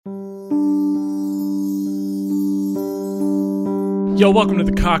Yo, welcome to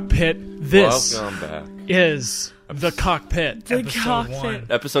the Cockpit. This Welcome back. is the Cockpit. The Episode Cockpit. 1.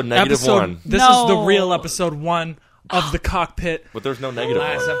 Episode -1. This is the real episode 1 of the Cockpit. But there's no negative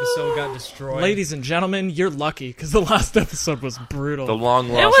Last one. episode got destroyed. Ladies and gentlemen, you're lucky because the last episode was brutal. The long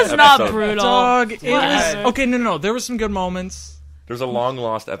lost It was episode. not brutal. Dog, it was, Whatever. okay, no. There were some good moments. There's a long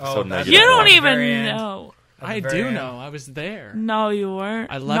lost episode that's negative You don't one. even Very end. know. At the I very do end. know. I was there. No, you weren't.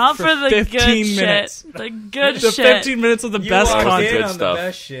 I left Not for for the 15 good minutes. shit. The good The shit. 15 minutes of the You best walked content. in content. on Stuff. the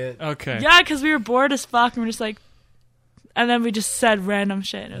best shit. Okay. Yeah, because we were bored as fuck and we're just like, and then we just said random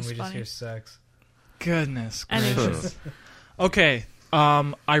shit. And it And was we just funny. hear sex. Goodness Anyways. gracious. Okay.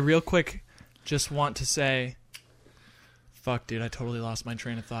 I real quick just want to say, fuck, dude, I totally lost my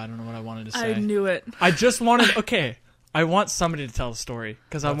train of thought. I don't know what I wanted to say. I knew it. I just wanted. Okay, I want somebody to tell a story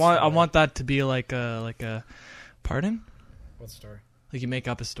because I What story? want that to be like a. Pardon? What story? Like you make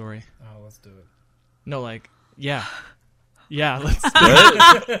up a story. Oh, let's do it. No, like yeah, let's do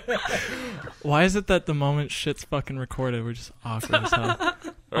it. Why is it that the moment shit's fucking recorded, we're just awkward as hell?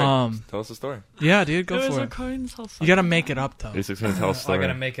 Alright, tell us a story. Yeah, dude, go It was for it. recording this whole You gotta make it up though. 86 minutes tell us a I story.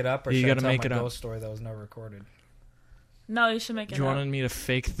 gotta make it up, or You should gotta I tell make my it up. ghost story that was never recorded? No, you should make it Do you up. want me to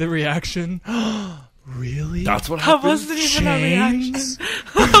fake the reaction? Really? That's what That happened. wasn't even a reaction. James?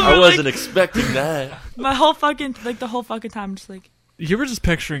 I wasn't expecting that. My whole fucking, like the whole fucking time, just like, You were just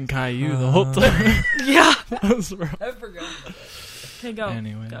picturing Caillou the whole time. yeah. That was rough. I forgot. Okay, go.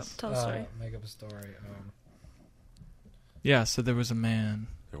 Anyways. Go. Tell a story. Make up a story. Yeah, so there was a man.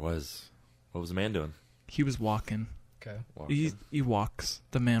 There was. What was the man doing? He was walking. Okay. Walking. He walks.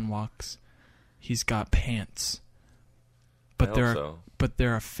 The man walks. He's got pants. I But hope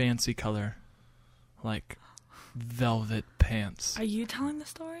they're a fancy color. Like velvet pants. Are you telling the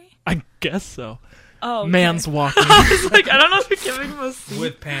story? I guess so. Oh, okay. Man's walking. I was like, I don't know if you're giving him a scene.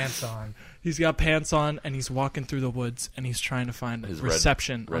 With pants on. He's got pants on and he's walking through the woods and he's trying to find His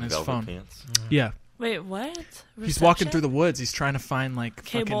reception red on his velvet phone. pants. Yeah. Wait, what? He's walking through the woods. He's trying to find like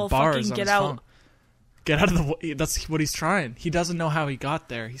Okay, fucking well, bars fucking on get his out. phone. Get out of the way. That's what he's trying. He doesn't know how he got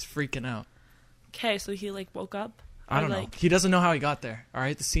there. He's freaking out. Okay, so he like woke up. I don't know. like- He doesn't know how he got there. All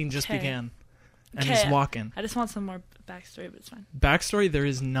right, the scene just 'Kay. began, and Okay. he's walking. I just want some more backstory, but it's fine. Backstory: there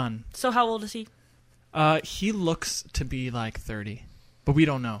is none. So how old is he? He looks to be like 30, but we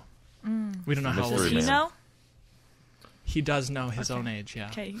don't know. We don't know how Mystery old Does he he is. man. know? He does know his Okay. own age. Yeah.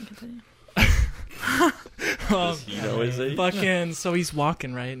 Okay, you can continue. Um, You know his age? fucking. So he's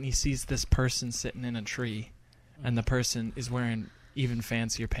walking right, and he sees this person sitting in a tree, and the person is wearing even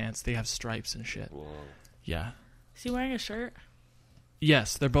fancier pants. They have stripes and shit. Whoa. Yeah. Is he wearing a shirt?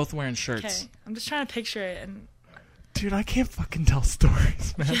 Yes, they're both wearing shirts. Okay, I'm just trying to picture it. And Dude, I can't fucking tell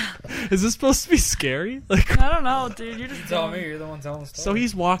stories, man. Is this supposed to be scary? Like, I don't know, dude. You're just Tell dumb. me, you're the one telling the story. so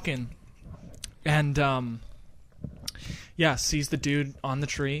he's walking, and yeah, sees the dude on the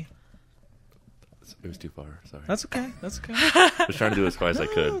tree. It was too far. Sorry. That's okay. That's okay. I was trying to do it as quiet as I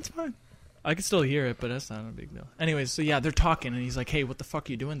No, could. it's fine. I can still hear it, but that's not a big deal. Anyways, so yeah, they're talking, and he's like, "Hey, what the fuck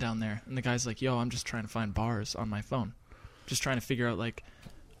are you doing down there?" And the guy's like, "Yo, I'm just trying to find bars on my phone, just trying to figure out like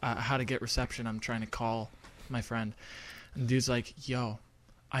how to get reception. I'm trying to call my friend." And the dude's like, "Yo,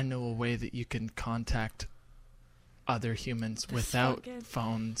 I know a way that you can contact other humans This without fucking-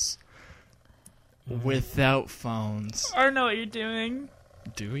 phones. Without phones. I know what you're doing.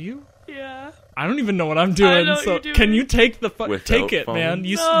 Do you?" Yeah. I don't even know what I'm doing. know what So you're doing. can you take the Without take it, phones? man?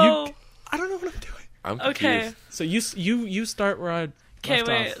 You No. I don't know what I'm doing. I'm Okay. confused. So you start where I Okay, left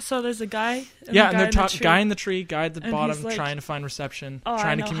wait. off. So there's a guy. And Yeah, a and guy they're in the talking. tree. Guy in the tree, guy at the And bottom, he's like, trying to find reception, "Oh, I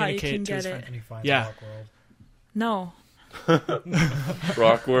trying to know how you communicate can to his get friend. it." And he finds Yeah. Rock World. No.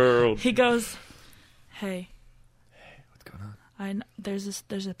 Rock World. He goes, "Hey, What's going on? there's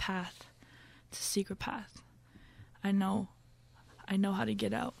a path. It's a secret path. I know how to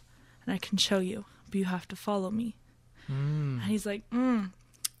get out, and I can show you, but you have to follow me." And he's like,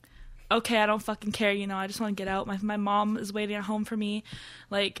 "Okay, I don't fucking care. You know, I just want to get out. My mom is waiting at home for me.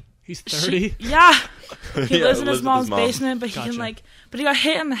 Like, He's 30. yeah, he Yeah, lives in his with mom's mom. basement, but he Gotcha. can like, but he got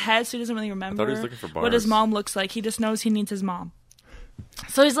hit in the head, so he doesn't really remember he was looking for what his bars. mom looks like. He just knows he needs his mom.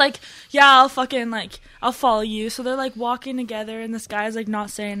 So he's like, "Yeah, I'll fucking like, I'll follow you." So they're like walking together, and this guy's like not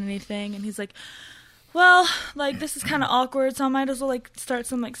saying anything, and he's like, "Well, like this is kind of awkward, so I might as well like start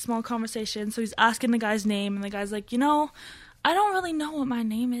some like small conversation." So he's asking the guy's name, and the guy's like, "You know, I don't really know what my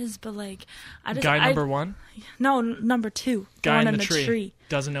name is, but like, I just Guy number one. number two, the Guy one in the tree.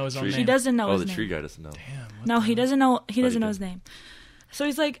 Doesn't know his own Tree. name. He doesn't know Oh, his the name. tree guy doesn't know. Damn. what No, the he hell? doesn't know. He But doesn't he know did. his name. So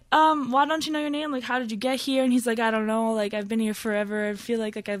he's like, why don't you know your name? Like, how did you get here? And he's like, I don't know. Like, I've been here forever. I feel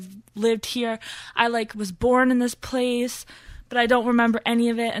like I've lived here. I like was born in this place, but I don't remember any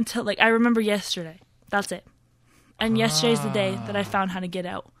of it until like I remember yesterday. That's it. And yesterday's the day that I found how to get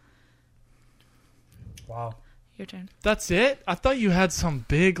out. Wow. Your turn. That's it? I thought you had some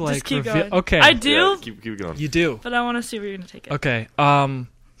big, like, Just keep reveal. going. Okay. I do, Yeah, keep going. You do. but I want to see where you're going to take it. Okay.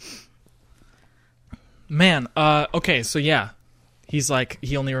 Man, okay, so yeah. He's like,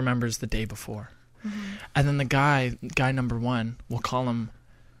 he only remembers the day before. Mm-hmm. And then the guy number 1, we'll call him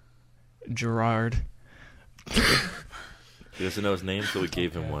Gerard. He doesn't know his name, so we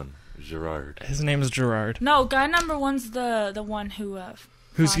gave him one. Gerard. His name is Gerard. No, guy number 1's the one who...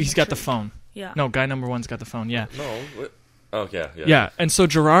 He's got the phone. Yeah. No, guy number 1's got the phone, yeah. No, what? Oh, yeah. Yeah, and so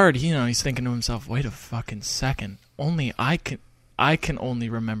Gerard, he's thinking to himself, wait a fucking second. Only I can only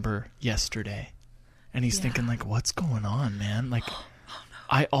remember yesterday. And he's thinking, like, what's going on, man? Like,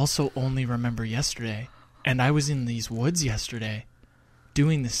 I also only remember yesterday. And I was in these woods yesterday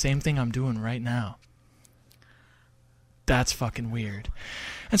doing the same thing I'm doing right now. That's fucking weird.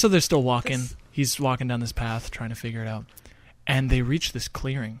 And so they're still walking. He's walking down this path trying to figure it out. And they reach this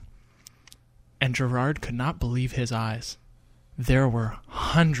clearing. And Gerard could not believe his eyes. There were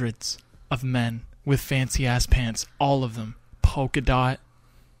hundreds of men with fancy-ass pants. All of them. Polka dot.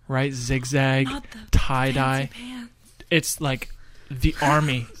 Right? Zigzag. Tie-dye. It's like the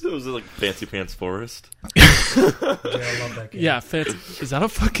army. So was it like Fancy Pants Forest? Yeah, I love that game. Yeah, is that a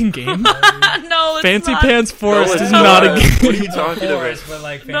fucking game? No, it's Fancy not. Pants Forest No, is it's not a game. What are you talking about? Forest, but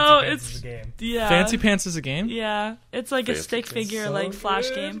like Fancy No, Pants it's- is a game. Yeah. Fancy Pants is a game? Yeah. It's like a Fancy stick Pants. figure, So like, flash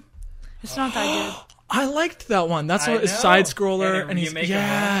good. game. It's not that good. I liked that one. That's I what a know. side scroller, And and you he's make a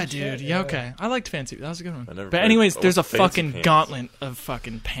yeah, mod and dude, shit, yeah, yeah. okay. I liked Fancy. That was a good one. I never But played- anyways, oh, there's a Fancy fucking Pants. gauntlet of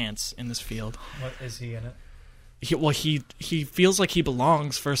fucking pants in this field. What is he in it? He feels like he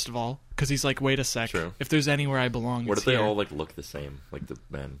belongs first of all because he's like, wait a sec, True. if there's anywhere I belong, What it's if they here. all like look the same, like the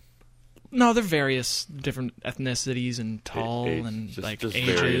men? No, they're various different ethnicities and tall Age- and just- like just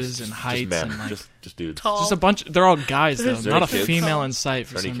ages various- and just heights men, and like just dudes. Tall. just a bunch. They're all guys though, There's not a kids? female in sight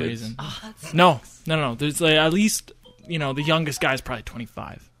for Are any some kids? reason. Oh, that's No. There's like at least the youngest guy's probably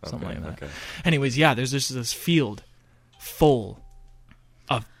 25, something like that. Okay. Anyways, yeah, there's just this field full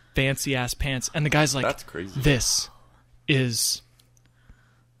of fancy ass pants, and the guy's like, That's crazy. "This is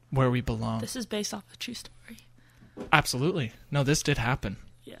where we belong." This is based off a true story. Absolutely, no, this did happen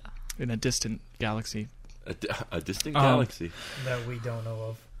Yeah. in a distant galaxy. A distant galaxy. That we don't know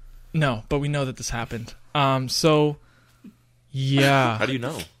of. No, but we know that this happened. So, yeah, How do you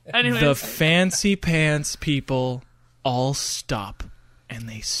know? Anyways. the fancy pants people all stop and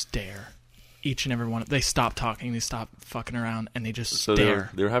they stare. Each and every one. They stop talking. They stop fucking around, and they just So stare.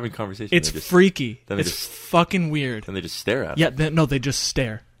 they were having conversation. It's they just, freaky. then they It's just- fucking weird. and they just stare at. Yeah, him. no, they just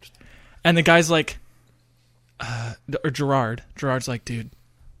stare. And the guy's like, or Gerard's like, dude,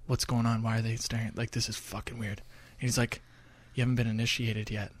 what's going on? Why are they staring? Like, this is fucking weird. And he's like, you haven't been initiated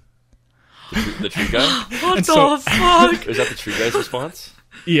yet. The tree guy. What And the so- fuck? Is that the tree guy's response?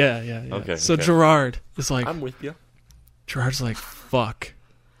 Yeah. Okay, So okay. Gerard is like, I'm with you. Gerard's like, fuck.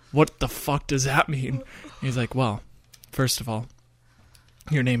 What the fuck does that mean? And he's like, well, first of all,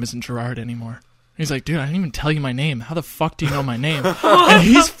 your name isn't Gerard anymore. He's like, dude, I didn't even tell you my name. How the fuck do you know my name? And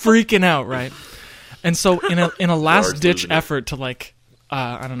he's freaking out, right? And so in a last ditch losing it. effort to like,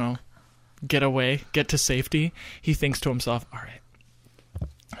 I don't know, get to safety, he thinks to himself, all right,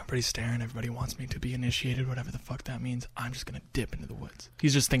 everybody's staring, everybody wants me to be initiated, whatever the fuck that means. I'm just gonna dip into the woods.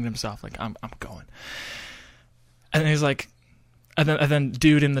 He's just thinking to himself, like, I'm going. And he's like, and then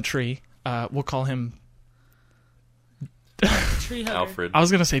dude in the tree, we'll call him. Tree hugger. Alfred. I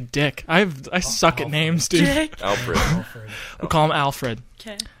was gonna say Dick. I suck at Alfred. names, dude. Dick. Alfred. Alfred. We'll call him Alfred.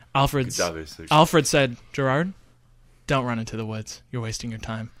 Okay. Good Alfred's job, Ace. Alfred said, Gerard, don't run into the woods. You're wasting your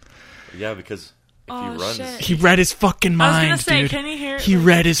time. Yeah, because if Oh, he runs, shit. He read his fucking I was mind, gonna say, dude. can you hear? He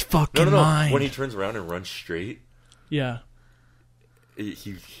read his fucking no. mind. When he turns around and runs straight, Yeah.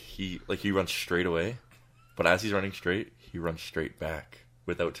 he runs straight away. But as he's running straight, he runs straight back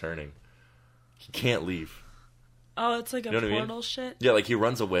without turning. He can't leave. Oh, it's like a You know what I mean? portal shit. Yeah, like he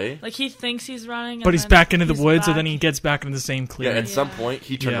runs away. Like he thinks he's running, But and he's then back into the he's woods, and back. then he gets back into the same Yeah, clearing. at some Yeah. point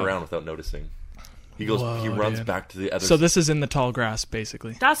he turned Yeah. around without noticing. He goes. He Whoa, runs dude. back to the other. So this is in the tall grass,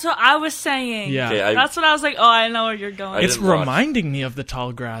 basically. That's what I was saying. Yeah. Okay, That's what I was like. Oh, I know where you're going. I It's didn't watch- reminding me of the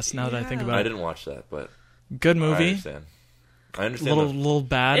tall grass now that I think Yeah. about I it. didn't watch that, but Good I movie. understand. I understand. Little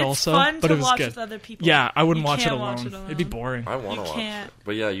bad It's also, fun but to it was watch good. with other people. Yeah, I wouldn't You watch it can't alone. watch it alone. It'd be boring. I want You to watch can't. it,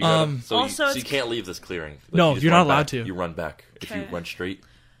 but yeah, you gotta. So, Also, you it's- can't leave this clearing. Like, No, you just you're run not allowed back. to. You run back. If you Okay. run straight,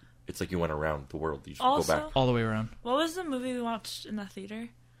 it's like you went around the world. You just Also- go back. All the way around. What was the movie we watched in the theater?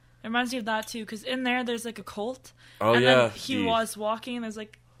 It reminds me of that too, because in there's like a cult. Oh and yeah, then he was walking, and there's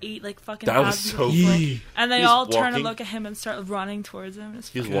like 8 like fucking That was thousands so of people. Yee. And they He was all turn and walking. look at him and start running towards him. It's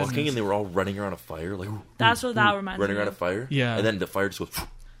He was Goodness. walking, and they were all running around a fire, like That's what that reminds running me around a of. fire. Yeah. and then the fire just goes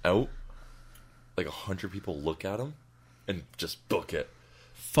out. Like 100 people look at him and just book it.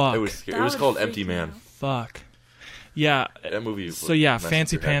 Fuck. It was scary. That It was would called freak Empty me Man. out. Fuck. Yeah. That movie. So yeah, messed with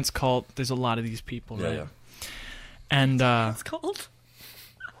Fancy your head. Pants cult. There's a lot of these people, Yeah, right? yeah. And It's called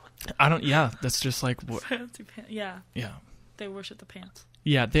I don't. Yeah, that's just like what. fancy pants. Yeah, Yeah. they worship the pants.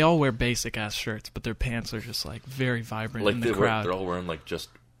 Yeah, they all wear basic ass shirts, but their pants are just like very vibrant in the crowd. they're all wearing like just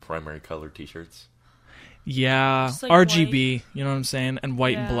primary colored T-shirts. Yeah, Just, like, RGB. You know what I'm saying? And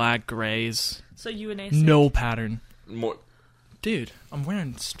white and Yeah. black grays. So UNA. No pattern. More Dude, I'm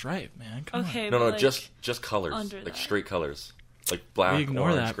wearing stripe, man. Come Okay. no, but, no, like, just colors, under like that. straight colors, like black, We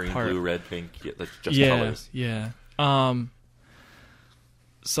ignore orange, that green, part. blue, red, pink. Yeah, like on. just Yeah, colors. yeah.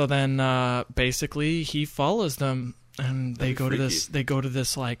 So then, basically, he follows them, and they That'd be go to freaky. this. They go to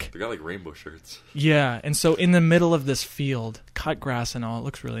this like They got like rainbow shirts. yeah, and so in the middle of this field, cut grass and all, it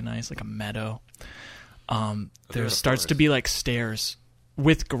looks really nice, like a meadow. There in a starts to forest. be like stairs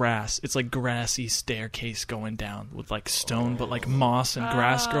with grass. It's like grassy staircase going down with like stone, but like moss and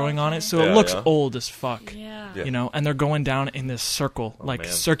grass Ah, growing on it. okay. So it Yeah, looks yeah. old as fuck. Yeah. Yeah. You know, and they're going down in this circle, Oh, like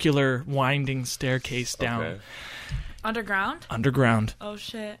man. circular winding staircase down Okay. Underground. underground, Oh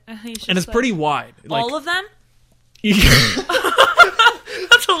shit! And, he's just and it's like, pretty wide. Like, all of them. yeah,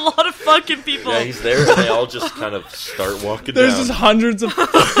 That's a lot of fucking people Yeah, he's there, and they all just kind of start walking there's down. just hundreds of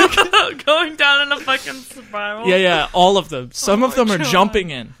going down in a fucking spiral. yeah, all of them. Some Oh of them my are God.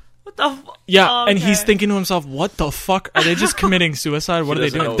 jumping in. What the? Yeah, Oh, and he's okay. thinking to himself, "What the fuck? Are they just committing suicide? What are they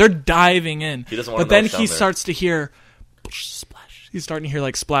doesn't doing? know. They're diving in." He doesn't wanna But then know it's he down there. starts to hear splash. He's starting to hear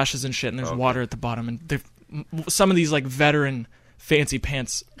like splashes and shit, and there's Okay. water at the bottom. And some of these like veteran fancy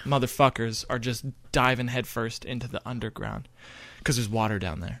pants motherfuckers are just diving headfirst into the underground because there's water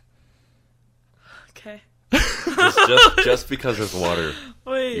down there. Okay. just because there's water, you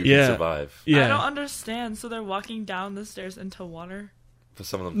Wait. can Yeah. survive. I don't Yeah. understand. So they're walking down the stairs into water. For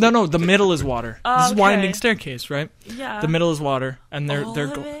some of them, No, the middle is water. This is Okay. winding staircase, right? Yeah. The middle is water, and they're All they're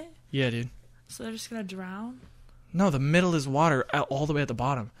of go- it? yeah, dude. So they're just gonna drown. No, the middle is water all the way at the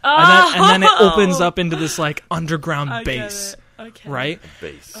bottom, Oh! and then it opens up into this like underground I base, get it. Okay. right?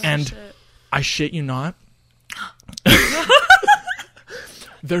 base. Oh, And- shit. I shit you not.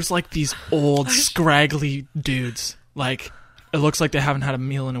 There's like these old scraggly dudes. Like it looks like they haven't had a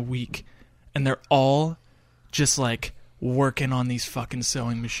meal in a week, and they're all just like working on these fucking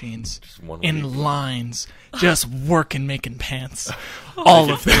sewing machines Just one in week. lines, just working, making pants.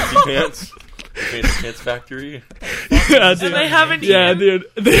 All of them. Fancy pants. Fancy pants factory. Yeah, And dude. they haven't Yeah, eaten. dude.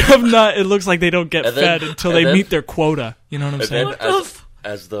 They have not. It looks like they don't get And then- fed until and they then- meet their quota. You know what I'm And saying? then What the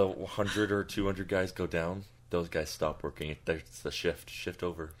as the 100 or 200 guys go down, those guys stop working. It's the shift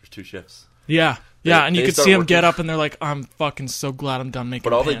over. There's 2 shifts. Yeah, yeah. And you they can start see them working- get up, and they're like, "I'm fucking so glad I'm done making."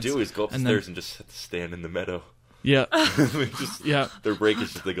 But all pants." they do is go And then- upstairs and just stand in the meadow. Yeah, They just, yeah. their break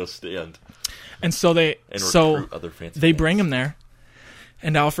is just they go stand And so they, and so recruit other fancy. they pants. bring him there,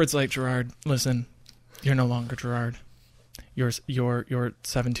 and Alfred's like, "Gerard, listen, you're no longer Gerard. You're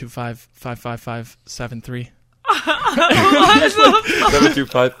 725-555-73."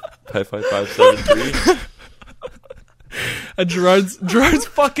 725-555-73. And Gerard's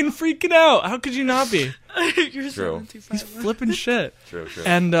fucking freaking out. How could you not be? You're True. 725. He's flipping shit. True.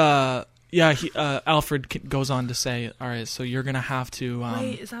 And yeah, Alfred goes on to say, "All right, so you're gonna have to."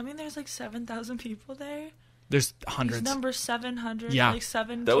 Wait, does that mean there's like 7,000 people there? There's Is hundreds. number 700? Yeah. Like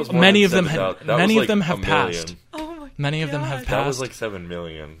 7. That was people? more Many than of them 7,000. had- That many was of them like have a million. passed. Oh my. Many of them have God. That was passed. like 7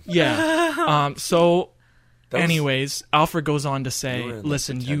 million. Yeah. So, That was- anyways, Alfred goes on to say, You were in, like,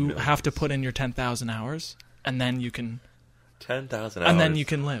 "Listen, the 10 you millions. have to put in your 10,000 hours, and then you can, 10,000 hours. and then you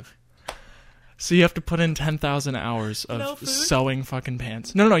can live." So you have to put in 10,000 hours of No food? sewing fucking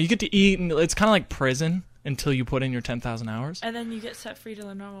pants. No, you get to eat, and it's kind of like prison until you put in your 10,000 hours. And then you get set free to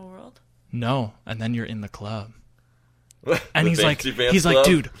the normal world. No, and then you're in the club. The And he's like, Fancy Pants like, Club?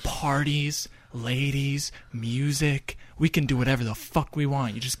 dude, parties, ladies, music, we can do whatever the fuck we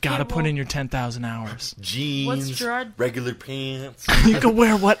want. You just gotta Yeah, put well- in your 10,000 hours. Jeans, What's Gerard- regular pants. You can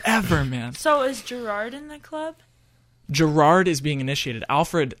wear whatever, man. So is Gerard in the club? Gerard is being initiated.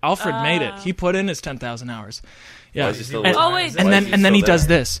 Alfred made it. He put in his 10,000 hours. Yeah. Why is he still and, alive? Oh, wait. and Why then is he and then still he does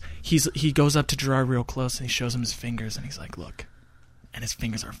there? this. He goes up to Gerard real close and he shows him his fingers and he's like, "Look." And his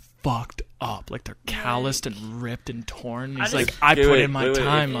fingers are fucked up, like they're calloused and ripped and torn. He's just- like, "I Okay, put wait, in my wait, wait,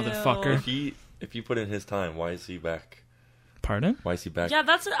 time, wait. motherfucker." If you put in his time, why is he back? Pardon? Why is he back Yeah,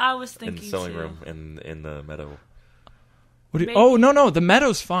 that's what I was in thinking. the sewing too. room in the meadow? What do you, Maybe- oh no, the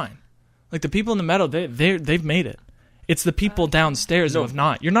meadow's fine. Like the people in the meadow, they've made it. It's the people downstairs who have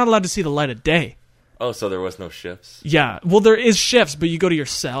not. You're not allowed to see the light of day. Oh, so there was no shifts? Yeah. Well, there is shifts, but you go to your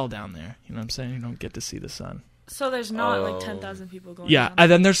cell down there. You know what I'm saying? You don't get to see the sun. So there's not like 10,000 people going. Yeah, down.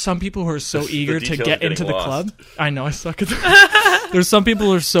 and then there's some people who are so eager to details get into the getting club. lost. I know, I suck at that. There's some people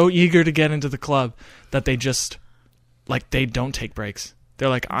who are so eager to get into the club that they just, like, they don't take breaks. They're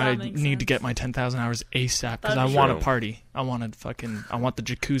like, I makes need to sense. get my 10,000 hours ASAP because I That'd be want to true. party. I want the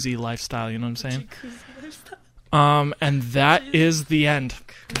jacuzzi lifestyle, you know what I'm saying? Jacuzzi lifestyle. And that is the end.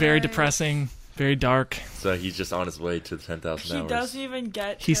 Very Christ. depressing, very dark. So he's just on his way to the 10,000 He hours. doesn't even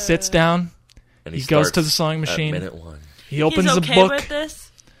get. He to- sits down, And he goes to starts the sewing at machine, minute 1. he opens He's the okay book. with this.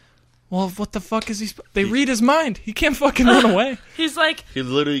 Well, what the fuck is he? They read his mind. He can't fucking run away. He's like, He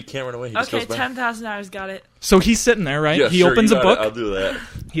literally can't run away. He just okay, goes back. 10,000 hours, got it. So he's sitting there, right? Yeah, He sure, opens you a got it. book. I'll do that.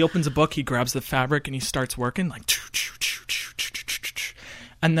 He opens a book, he grabs the fabric, and he starts working like,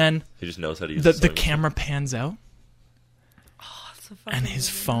 and then He just knows how to use the sewing machine. camera pans out, That's so fucking and his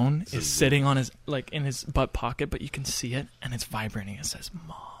weird. phone is sitting on his in his butt pocket, but you can see it, and it's vibrating. It says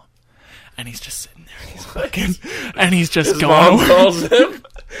 "Mom," and he's just sitting there, and he's fucking, and he's just His going. mom calls him.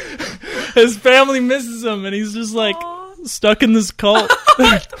 His family misses him, and he's just like Aw, stuck in this cult.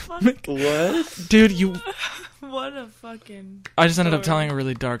 what the fuck? What? Dude, you. What a fucking. I just ended up story. telling a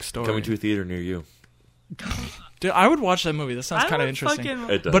really dark story. Coming to a theater near you. Dude, I would watch that movie. That sounds I kind of would interesting. fucking-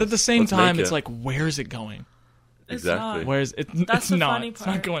 It does. But at the same Let's time, make it's it. like, where's it going? It's Exactly. not. Where's it? That's It's the not. funny It's not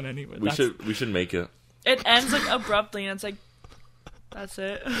part. going anywhere. we That's- should make it. It ends like abruptly, and it's like, that's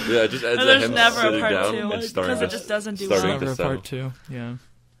it. Yeah, it just ends And at there's him never a sitting part down two and starting because it to- just doesn't do starting well. to Never a sell. part two. Yeah.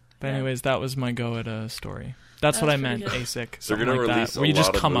 But Yeah. anyways, that was my go at a story. That's what I That's meant. pretty good. ASIC. They're Something gonna like release that. Where you a just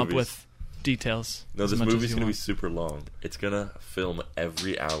lot of come up movies. with details. No, as this much as movie's you going to be want. super long. It's going to film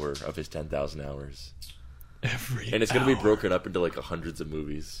every hour of his 10,000 hours. And it's going to be broken up into like hundreds of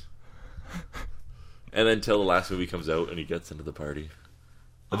movies. And then until the last movie comes out and he gets into the party.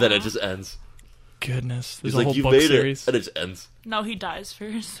 And then it just ends. Goodness, there's He's a like, whole you book made series. it. And it just ends. No, he dies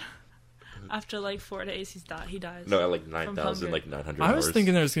first. After like 4 days, he dies. No, at like hunger. 9,000, like 900 I hours. was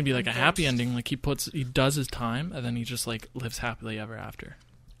thinking there was gonna be like a I'm happy vexed. ending, like he does his time and then he just like lives happily ever after.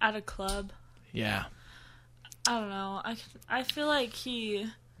 At a club. Yeah. I don't know. I feel like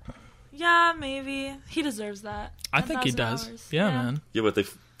yeah, maybe he deserves that. I think he 10,000 does. hours. Yeah, man. Yeah, but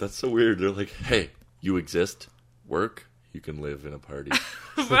that's so weird. They're like, hey, you exist, work, you can live in a party.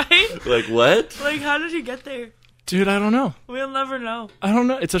 Right? Like, what? Like, how did he get there? Dude, I don't know. We'll never know. I don't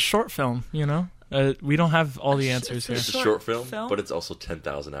know. It's a short film, you know? We don't have all the answers here. It's a Short short film, film? but it's also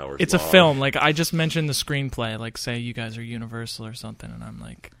 10,000 hours It's a long. film. Like, I just mentioned the screenplay. Like, say you guys are Universal or something, and I'm,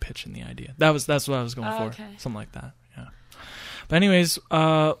 like, pitching the idea. That's what I was going for. Okay. Something like that, yeah. But anyways,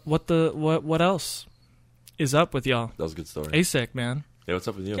 what else is up with y'all? That was a good story. ASIC, man. Yeah, what's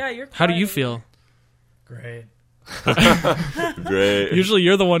up with you? Yeah, you're How do you quiet. feel? Great. Great. Usually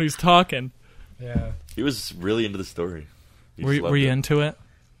you're the one who's talking. Yeah. He was really into the story. He Were just you loved it. into it?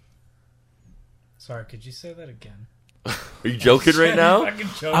 Sorry, could you say that again? Are you joking right now? Fucking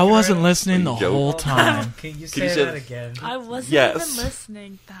joking I wasn't right listening the Are you joking? whole time. Can you Can say you say that that- again? I wasn't Yes. even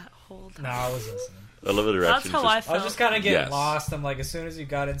listening that whole time. No, I was listening. I love the That's direction. how I Just- felt. I was just kind of getting Yes. lost. I'm like, as soon as you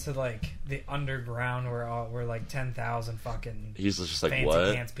got into like the underground, where like 10,000 fucking He's just like, fancy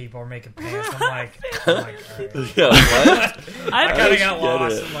what? pants people are making pants. I'm like, all right. Yeah, what? I I kind appreciate of got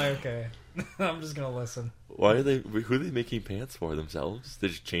lost. it. I'm like, okay, I'm just gonna listen. Why are they? Who are they making pants for themselves? They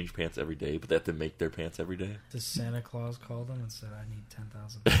just change pants every day, but they have to make their pants every day. Does Santa Claus call them and said, "I need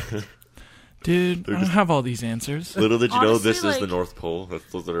 10,000"? Dude, They're I don't just- have all these answers. Little did you know, Honestly, this is the like- North Pole.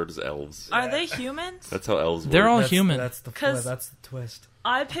 Those are just elves. Are they humans? That's how elves work. They're all That's- human. That's the 'Cause- that's the twist.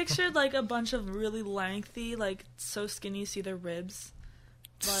 I pictured like a bunch of really lengthy, like so skinny you see their ribs.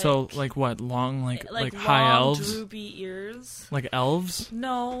 So, like what? Long, like long, high elves? droopy ears. Like elves?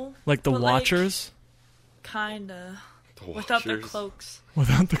 No, Like the But, like- Watchers? kinda. The Without their Watchers. cloaks.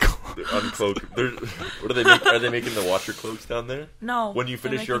 Without the clothes. They're uncloaked. What are they making? Are they making the Watcher cloaks down there? No. When you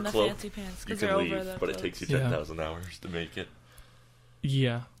they're finish your making the cloak, fancy pants, You 'cause they're can over leave, the but it clothes. takes you Yeah. 10,000 hours to make it.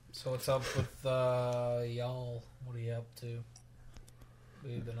 Yeah. So what's up with y'all? What are you up to? What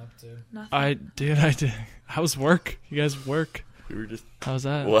have you been up to? Nothing. I did. How's work? You guys work? We were just How's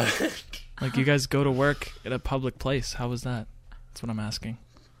that? what? Like you guys go to work at a public place. How was that? That's what I'm asking.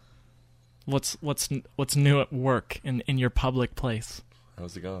 What's new at work in your public place?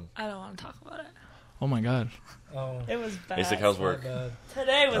 How's it going? I don't want to talk about it. Oh my god. Oh, It was bad. Basic, how's not work? bad.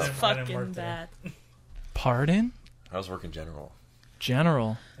 Today was I didn't fucking work today. bad. Pardon? How's work in general?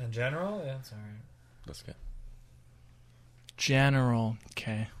 General. In general, yeah, it's alright. That's good. General.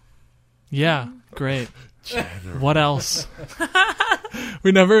 Okay. Yeah, great. General. What else?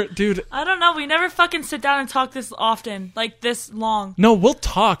 We never, dude. I don't know. We never fucking sit down and talk this often, like this long. No, we'll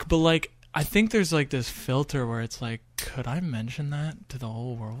talk, but like, I think there's like this filter where it's like, could I mention that to the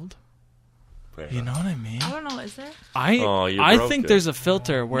whole world? You know what I mean? I don't know. Is there? I think there's a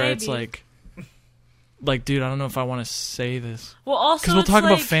filter where Maybe. it's like, dude, I don't know if I want to say this. Well, also because we'll talk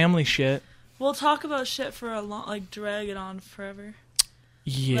like, about family shit. We'll talk about shit for a long, like drag it on forever.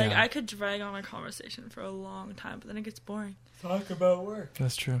 Yeah, like I could drag on a conversation for a long time, but then it gets boring. Talk about work.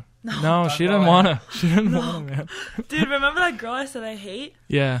 That's true. No, she didn't wanna. She didn't wanna, man. Dude, remember that girl I said I hate?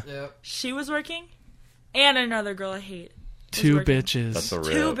 Yeah. Yep. She was working, and another girl I hate. Two working. bitches. That's a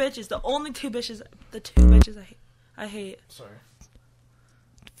rip. Two bitches. The only two bitches. The two bitches I hate. I hate. Sorry.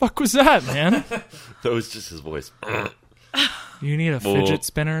 Fuck was that, man? That was just his voice. You need a fidget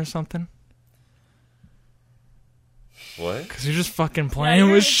spinner or something? What? Because you're just fucking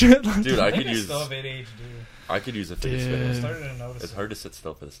playing with shit. Dude, I could use. Still have ADHD. I could use a fidget Dude. spinner. I'm starting to notice. It's hard to sit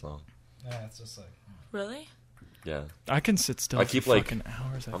still for this long. Yeah, it's just like. Really? Yeah. I can sit still I keep for like. fucking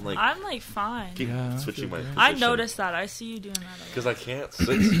hours. I'm like. I'm like fine. Keep Yeah. switching my. I position. noticed that. I see you doing that. Because I can't sit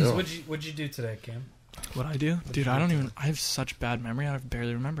So still. what'd you do today, Kim? What I do? Dude, I don't even. I have such bad memory. I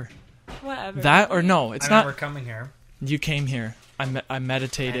barely remember. Whatever. That or no, it's I not. remember coming here. You came here. I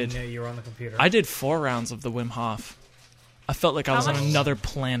meditated. And you were on the computer. I did 4 rounds of the Wim Hof. I felt like I How was on much? another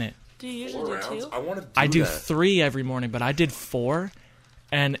planet. Do you 4 usually rounds? do 2? I want to. I do that. 3 every morning, but I did 4,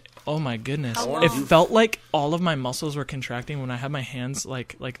 and oh my goodness, How it long? felt like all of my muscles were contracting when I had my hands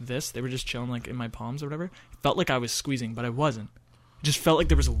like this. They were just chilling like in my palms or whatever. It felt like I was squeezing, but I wasn't. It just felt like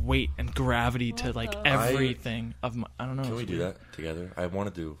there was weight and gravity to What like the- everything of my. I don't know. Can we it's do weird. that together? I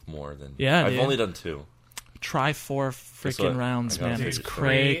want to do more than. Yeah, I've dude. only done 2. Try 4 freaking what? rounds, I gotta man. do It's it.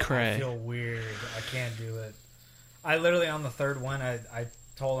 cray I cray. feel weird. I can't do it. I literally on the 3rd one, I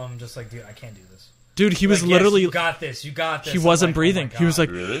told him just like, dude, I can't do this. Dude, he was Like, yes, literally. you got this. You got this. He I'm wasn't like, oh my breathing. He was God. like,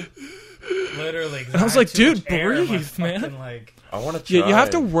 Really? literally. 'cause And I was had like, too dude, much air in my breathe, man. fucking, like, I want to try. you have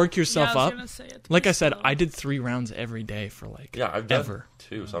to work yourself yeah, I was up. gonna say it. Like I said, Slow. I did 3 rounds every day for like Yeah, I've done ever.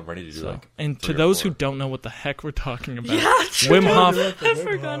 2, so I'm ready to do So, like. and 3 to or those 4. who don't know what the heck we're talking about, Yeah, true. Wim Hof. I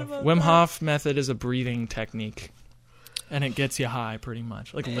forgot about Wim that. Hof method is a breathing technique, and it gets you high pretty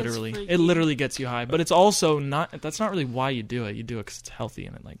much. Like It's literally, freaky. it literally gets you high. But it's also not. That's not really why you do it. You do it because it's healthy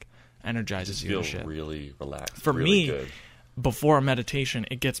and it like energizes you Feel and shit. really relaxed. For really me, good. Before a meditation,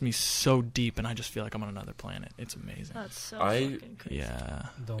 it gets me so deep, and I just feel like I'm on another planet. It's amazing. That's so I- fucking crazy. Yeah,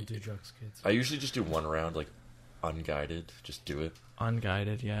 don't do drugs, kids. I usually just do 1 round, like unguided. Just do it,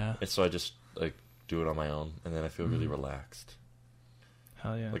 unguided. Yeah, and so I just like do it on my own, and then I feel really relaxed.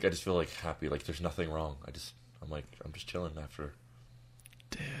 hell yeah, Like I just feel like happy. Like there's nothing wrong. I'm just chilling after.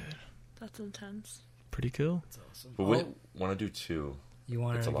 dude, That's intense. pretty cool. That's awesome. But we want to do 2. You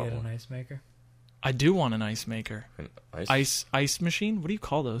want her It's to a lot get an more. ice maker? I do want an ice maker. And ice Ice machine? What do you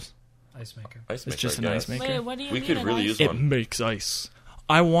call those? Ice maker. It's It's just an ice maker. Wait, what do you We mean? could an really ice? use It one. makes ice.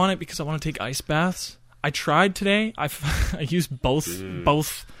 I want it because I want to take ice baths. I tried today. I used both. Dude.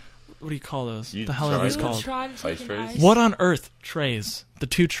 Both. What do you call those? You The hell are tried these You it? called? tried to take Ice an trays? ice? What on earth trays? The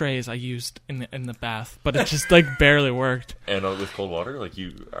 2 trays I used in the bath, but it just like barely worked. And with cold water, like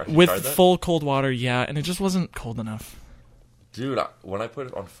you actually With tried that? full cold water, yeah, and it just wasn't cold enough. Dude, when I put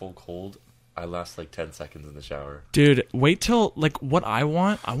it on full cold, I last like 10 seconds in the shower. Dude, wait till like what I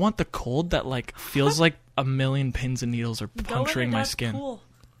want the cold that like feels like a million pins and needles are Go when puncturing your my dad's skin. Pool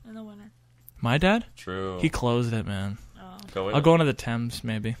in the winter. My dad? True. He closed it, man. Oh. Go in. I'll go into the Thames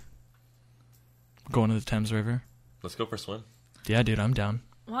maybe. Go into the Thames River. Let's go for a swim. Yeah, dude, I'm down.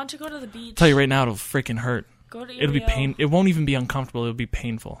 Why don't you go to the beach? Tell you right now, it'll freaking hurt. Go to It'll be Rio. pain. It won't even be uncomfortable. It'll be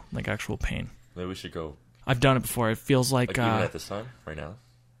painful, like actual pain. Maybe we should go. I've done it before. It feels like, Like even at this time, right now.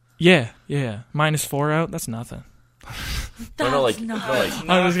 yeah. -4 out. That's nothing. That's no, like, not. no, like,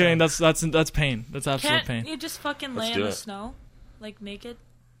 I'm just kidding. That's pain. That's absolute Can't pain. you just fucking Let's lay do in the it. snow, like naked?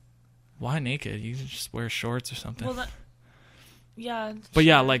 Why naked? You can just wear shorts or something. Well, yeah. but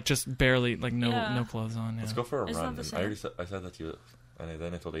yeah, sure. like just barely, like no Yeah. no clothes on. Yeah. let's go for a It's run. not the And same. I already said, I said that to you, and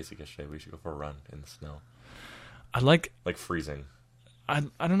then I told AC yesterday we should go for a run in the snow, I like. like freezing. I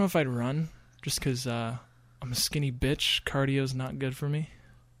don't know if I'd run just because I'm a skinny bitch. Cardio's not good for me.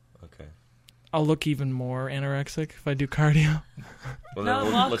 Okay. I'll look even more anorexic if I do cardio Well, No,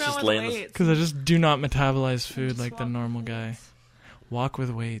 then walk let's around just with lay in the. weights. because I just do not metabolize food Just like the walk normal with guy. weights. Walk with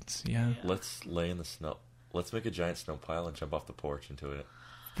weights. Yeah. Let's lay in the snow. Let's make a giant snow pile and jump off the porch into it.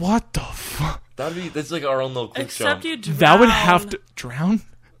 What the fuck? That's like our own little quick Except jump. you drown. That would have to drown.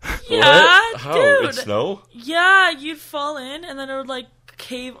 Yeah, What? How? dude. It's snow? Yeah, you'd fall in, and then it would like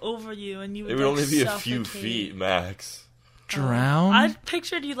cave over you, and you would. It would like, only be a few suffocate. feet max. Drown. I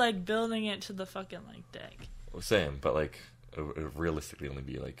pictured you like building it to the fucking like deck. Same, but like it would realistically only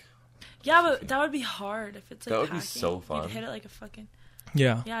be like. Yeah, but that would be hard if it's like That would hacking. be so fun. You'd hit it like a fucking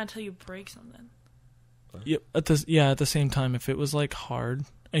Yeah. yeah until you break something. Yep. At the same time, if it was like hard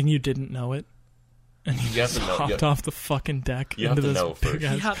and you didn't know it, and you have just to know- hopped off the fucking deck You have into to this know big first.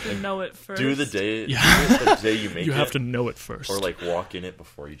 ass. You have to know it first. Do the day. Yeah. Do it the day you make You it. have to know it first. Or like walk in it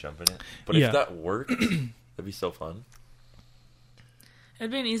before you jump in it. But Yeah. if that worked, that'd be so fun.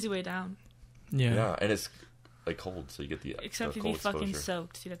 It'd be an easy way down. Yeah. Yeah, and it's like cold, so you get the Except the if you cold fucking exposure.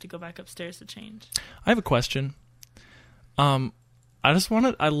 soaked, you'd have to go back upstairs to change. I have a question.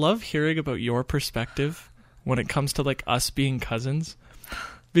 I love hearing about your perspective when it comes to like us being cousins,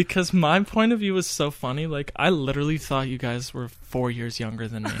 because my point of view was so funny. Like, I literally thought you guys were 4 years younger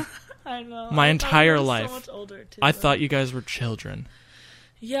than me. I know. My I entire thought you were life. So much older too. I though. thought you guys were children.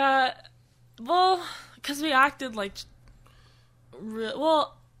 Yeah, well, because we acted like.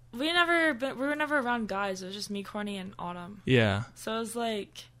 Well, we were never around guys. It was just me, Corny, and Autumn. Yeah. So it was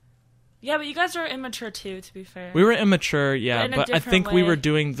like, yeah, but you guys were immature too. To be fair, We were immature, yeah, in a but I different think we way. were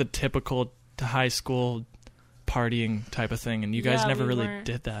doing the typical high school partying type of thing, and you guys Yeah, never we really weren't.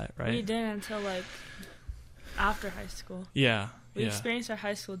 did that, We right? didn't until like after high school. Yeah. We Yeah. experienced our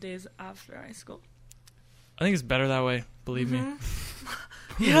high school days after high school. I think it's better that way, believe me.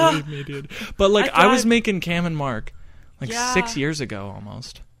 Yeah. Believe me, dude. But like I I was thought- making Cam and Mark like Yeah. 6 years ago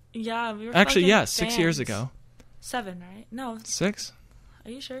almost. Yeah, we were Actually, fucking yeah, 6 years fans. ago. 7, right? No, 6?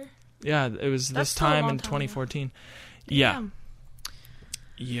 are you sure? Yeah, it was That's this still a time long in time ago. 2014. Yeah. Damn.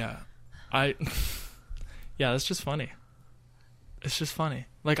 Yeah. Yeah, that's just funny. It's just funny.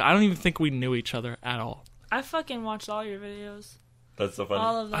 Like, I don't even think we knew each other at all. I fucking watched all your videos. That's so funny.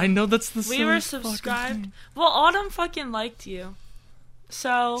 All of them. I know that's the We were silliest fucking subscribed. thing. Well, Autumn fucking liked you.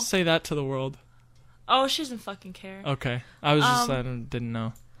 So, Say that to the world. oh, she doesn't fucking care. Okay. I was just, I Um, didn't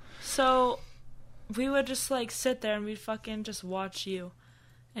know. So, we would just like sit there and we'd fucking just watch you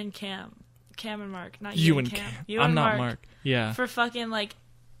and Cam and Mark, not you, You and Cam. Cam. You I'm and not Mark. Yeah. For fucking like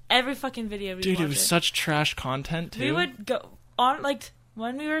every fucking video we Dude, it watch was such trash content, too. We would go on like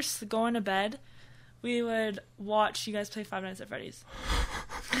when we were going to bed, we would watch you guys play Five Nights at Freddy's.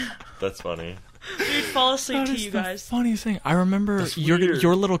 That's funny. We'd fall asleep That to is you the guys. funniest thing. I remember That's your weird.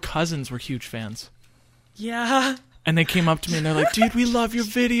 little cousins were huge fans. Yeah. And they came up to me and they're like, dude, we love your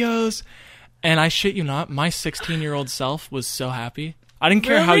videos. And I shit you not, my 16-year-old self was so happy. I didn't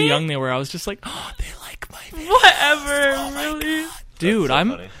care how Really? young they were. I was just like, oh, they like my videos. Whatever, Oh my really. Dude, That's so I'm...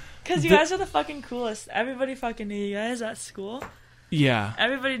 funny. Because you The- guys are the fucking coolest. Everybody fucking knew you guys at school. Yeah,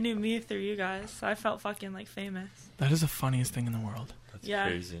 Everybody knew me through you guys. So I felt fucking like famous. that is the funniest thing in the world. That's Yeah.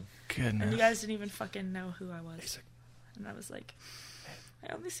 crazy. Goodness. And you guys didn't even fucking know who I was. And I was like,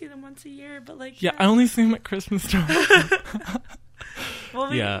 I only see them once a year, but like... Yeah, I only see them at Christmas time. Well,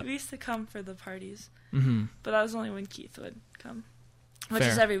 we Yeah. used to come for the parties. Mm-hmm. But that was only when Keith would come. Which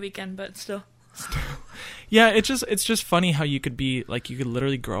Fair. is every weekend, but still. Yeah, it's just funny how you could be, like, you could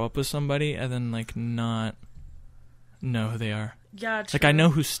literally grow up with somebody and then, like, not know who they are. Yeah, true. Like, I know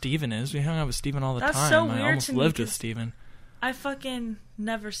who Steven is. We hung out with Steven all the That's time. so I weird almost to me lived with 'cause- Steven. I fucking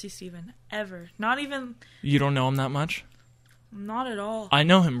never see Steven. Ever. Not even... You don't know him that much? Not at all. I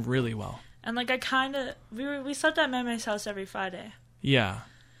know him really well. And like I kind of... We slept at Meme's house every Friday. Yeah.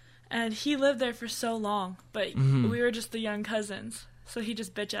 And he lived there for so long. But Mhm. we were just the young cousins. So he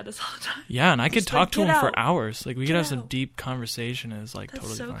just bitch at us all the time. Yeah, and I could Just talk like, to "Get him for out. hours. Like, we could Get have some out." deep conversation. It's, like, That's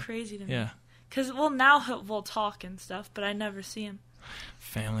totally so fine. crazy to me. Yeah. Because, well, now we'll talk and stuff, but I never see him.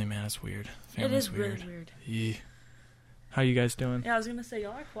 Family, man, it's weird. It Family's is weird. really weird. Yeah. How you guys doing? Yeah, I was going to say,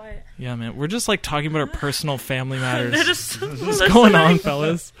 y'all are quiet. Yeah, man. We're just, like, talking about our personal family matters. They're just What's going on,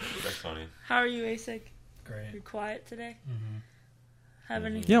 fellas? That's funny. How are you, Asik? You're Great. quiet today? Mm-hmm. Have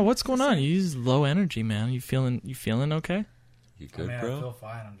any? Yeah, what's going on? Say- You use low energy, man. You feeling okay? You I good, mean, I bro? feel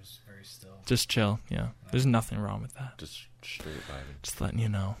fine. I'm just very still. Just chill. Yeah. There's nothing wrong with that. Just straight vibing. Just letting you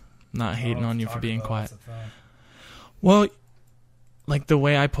know. Not I don't hating know on what you to for talk being about. quiet. What's the thing? Well, like the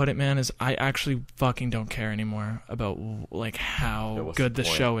way I put it, man, is I actually fucking don't care anymore about like Yeah, how what's good the the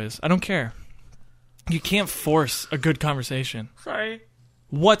point? show is. I don't care. You can't force a good conversation. Sorry.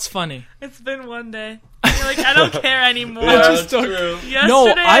 What's funny? It's been one day. You're like, I don't care anymore. I just that's don't- true. Yesterday No,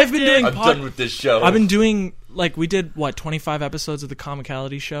 I I've been did. doing I'm done with this show. I've been doing like we did 25 episodes of the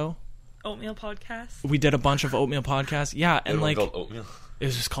Comicality show. Oatmeal podcast. We did a bunch of Oatmeal podcasts. Yeah, You and know like called oatmeal. it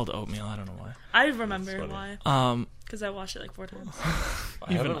was just called Oatmeal. I don't know why. I remember That's why. funny. Because I watched it like 4 times.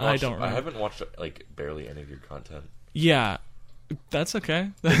 I Even haven't I watched, don't I remember. haven't watched like barely any of your content. Yeah, that's okay.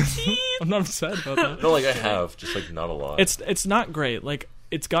 I'm not upset about that. No, like I have, just like not a lot. It's not great. Like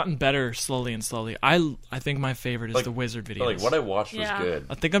it's gotten better slowly and slowly. I think my favorite is the Wizard videos. Like what I watched was good.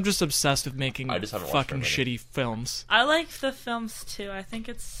 I think I'm just obsessed with making I just haven't fucking watched shitty films. I like the films too. I think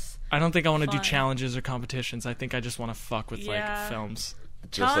it's. I don't think I want to do fun. challenges or competitions. I think I just want to fuck with like films.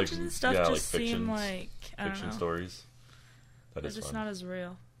 Challenges and stuff just like seem like I don't fiction know. Stories. That They're is just fun. not as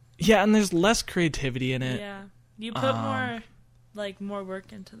real. Yeah, and there's less creativity in it. Yeah, you put more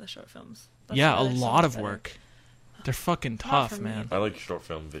work into the short films. That's Yeah, why a they're so lot much of better. work. They're fucking Not tough, for me. man. I like short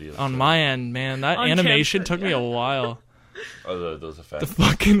film videos. On my end, man, that On animation camera, took me a while. Oh, those The effects.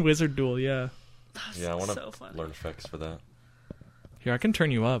 fucking Wizard Duel, yeah. Yeah, I want to so funny. learn effects for that. Here, I can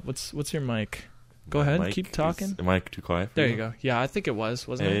turn you up. What's your mic? Go ahead, Mic keep talking. Am I too quiet? For There you go. Yeah, I think it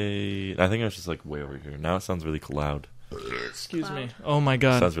wasn't it? Hey, I think it was just like way over here. Now it sounds really loud. Excuse me. Cloud. Oh my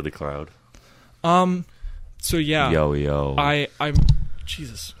god. Sounds really loud. So yeah. Yo. I'm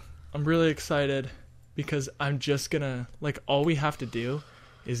Jesus. I'm really excited because I'm just gonna like all we have to do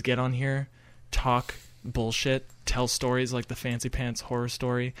is get on here, talk bullshit, tell stories like the Fancy Pants horror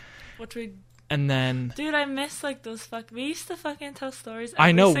story, Which we, and then dude, I miss like those we used to fucking tell stories I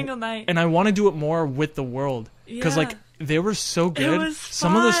every know, single night. and I want to do it more with the world because Yeah. like they were so good. was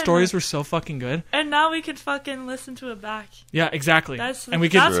Some of the fun. stories were so fucking good. And now we could fucking listen to it back. Yeah, exactly. That's and we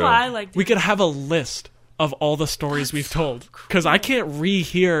could that's why I like. we could have a list of all the stories we've told because I can't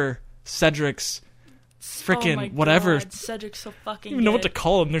rehear Cedric's frickin' whatever. God, Cedric's so I fucking. don't even know what to good.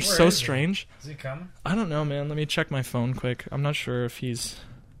 call them. They're Where so is he? strange. Is he coming? I don't know, man. Let me check my phone quick. I'm not sure if he's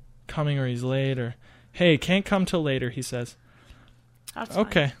coming or he's late or. Hey, can't come till later. He says. That's fine.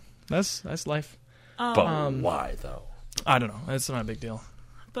 Okay, that's life. But why though? I don't know. It's not a big deal.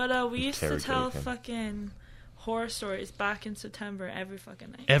 But we used to Terry tell Gilligan. fucking horror stories back in September every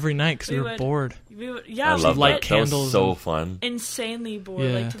fucking night. Every night because we We were would- bored. We would, I yeah, we love light get that. That was candles so and- fun. insanely bored.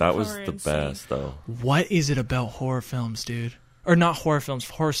 Yeah. Like, to the That point was where the insane. best though. What is it about horror films, dude? Or not horror films,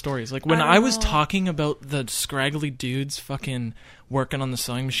 horror stories. Like when I I don't was know. talking about the scraggly dudes fucking working on the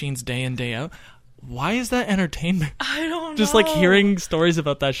sewing machines day in day out. Why is that entertainment? I don't know. Just like hearing stories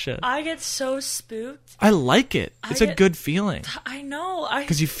about that shit. I get so spooked. I like it. I It's a get- good feeling I know.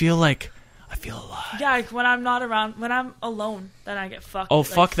 because you feel like I feel alive. Yeah, like when I'm not around, when I'm alone, then I get fucked. Oh, like,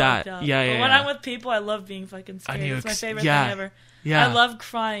 fuck fucked that. up. Yeah, But yeah, when yeah. I'm with people, I love being fucking I scared. knew It's my ex- favorite yeah. thing ever. Yeah. I love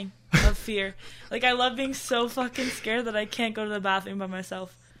crying of fear. Like I love being so fucking scared that I can't go to the bathroom by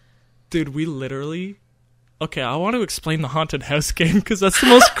myself. Dude, we literally. Okay, I want to explain the haunted house game because that's the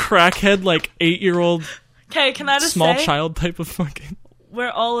most crackhead, like 8-year-old Okay, can I just small say child type of fucking.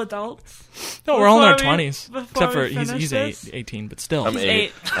 we're all adults? No, we're all in our Before we- 20s, before except for we finish he's this? 18, but still. I'm He's 8.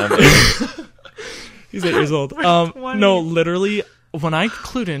 8. I'm 8. He's 8 years old. 20. No, literally, when I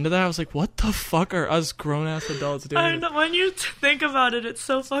clued into that, I was like, "What the fuck are us grown ass adults doing?" I know, when you think about it, it's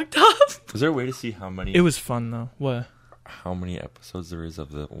so fucked up. Is there a way to see how many It was fun though. What? episodes there is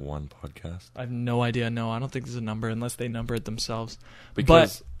of the one podcast? I have no idea. No, I don't think there's a number unless they number it themselves.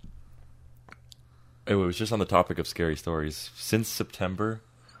 Because it was just on the topic of scary stories. Since September,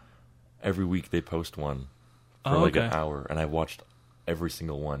 every week they post one for Oh, like an okay. hour, and I watched every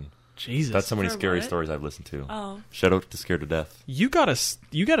single one. Jesus, That's how many For scary what? stories I've listened to. Oh, Shout out to Scared to Death. you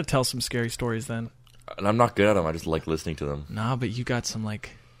gotta tell some scary stories then. And I'm not good at them. I just like listening to them. Nah, but you got some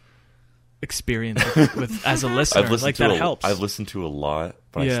like experience with as a listener. I've listened Like to that a, helps. I've listened to a lot,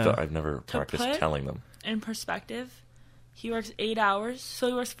 but Yeah. I've never practiced put- telling them. in perspective, he works 8 hours, so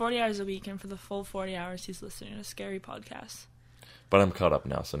he works 40 hours a week, and for the full 40 hours, he's listening to scary podcasts. But I'm caught up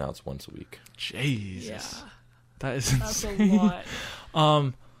now, so now it's once a week. Jesus, Yeah, that is that's a insane.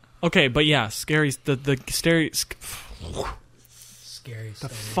 lot. Okay, but yeah, scary. The scary, Scary the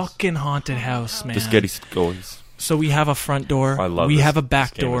stories. fucking haunted house, man. The scary stories. So we have a front door. I love we this. have a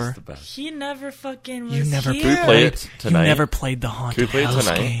back This game is door. the best. He never fucking was You never here. Can we play it You tonight? never played the haunted play it house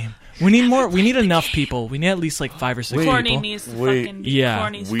tonight? game. We need more. We need enough people. We need at least like 5 or 6 Wait. Courtney people. needs to Wait. fucking be Yeah,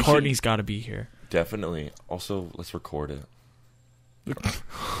 Courtney's We should- Courtney's got to be here. Definitely. Also, let's record it.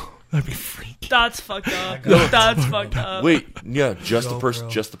 That'd be freaky. That's fucked up. No, That's fucked up. Wait, yeah, just the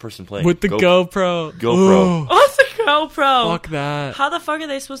GoPro. person playing With the GoPro. GoPro. What's the GoPro? Fuck that. How the fuck are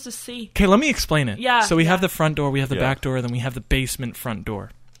they supposed to see? Okay, let me explain it. Yeah, So we have yeah. the front door, we have the Yeah. back door, then we have the basement front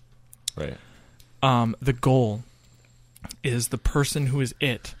door. Right. The goal is the person who is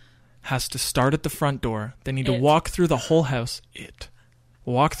it has to start at the front door. They need to It. walk through the whole house.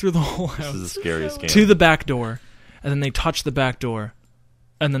 Walk through the whole This house is the scariest game. to the back door, and then they touch the back door,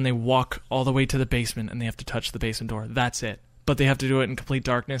 and then they walk all the way to the basement, and they have to touch the basement door. That's it. But they have to do it in complete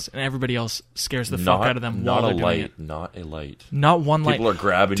darkness, and everybody else scares the fuck out of them while Not they're a doing light. it. Not a light. Not one light. People are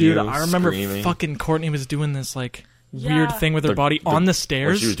grabbing Dude, you. I remember screaming. fucking Courtney was doing this like weird Yeah. thing with her body on the Where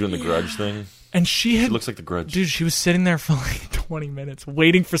stairs. she was doing the grudge thing. And she She looks like the Grudge. dude, she was sitting there for like 20 minutes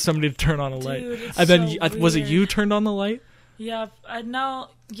waiting for somebody to turn on a light. Dude, it's And then so was it weird. you turned on the light? Yeah, I know.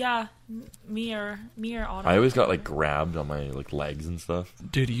 Yeah, me or Autumn. I always got like grabbed on my like legs and stuff.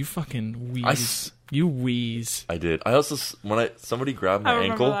 Dude, you fucking wheeze. I You wheeze. I did. I also somebody grabbed I my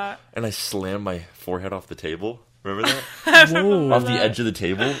remember ankle that. and I slammed my forehead off the table. Remember that? Whoa. Off the edge of the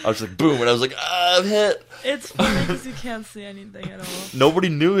table. I was like, boom, and I was like, I'm hit. It's funny because you can't see anything at all. Nobody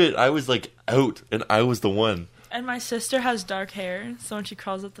knew it. I was like out, and I was the one. And my sister has dark hair, so when she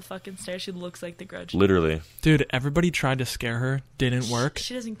crawls up the fucking stairs, she looks like the Grudge. Literally. Dude, everybody tried to scare her. Didn't work.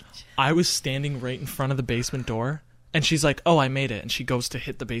 She doesn't. I was standing right in front of the basement door, and she's like, "Oh, I made it." And she goes to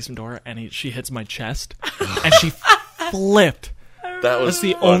hit the basement door, and she hits my chest, and she flipped. That was That's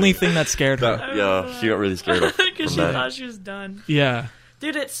the funny. only thing that scared her. Yeah, she got really scared of Because she that. thought she was done. Yeah.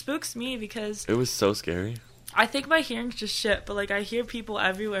 Dude, it spooks me because It was so scary. I think my hearing's just shit, but like I hear people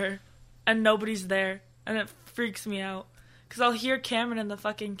everywhere and nobody's there, and it freaks me out. Because I'll hear Cameron in the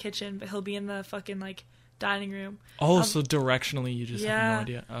fucking kitchen, but he'll be in the fucking like dining room. Oh, so directionally, you just have Yeah. no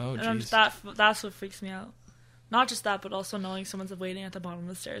idea. Oh, And jeez. that's what freaks me out. Not just that, but also knowing someone's waiting at the bottom of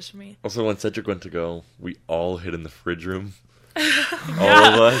the stairs for me. Also, when Cedric went to go, we all hid in the fridge room. All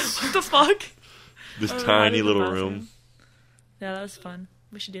Yeah. of us. What the fuck? This Oh, I tiny did the little bathroom. room. Yeah, that was fun.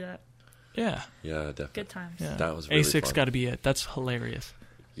 We should do that. Yeah. Yeah, definitely. Good times. Yeah. That was really A6 fun. got to be it. That's hilarious.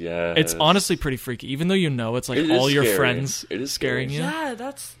 Yeah. It's honestly pretty freaky, even though you know it's like It is all your scary. friends It is scaring scary. you. Yeah,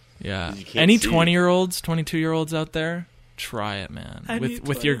 that's. Yeah. You can't Any see. 20-year-olds, 22-year-olds out there, try it, man. I need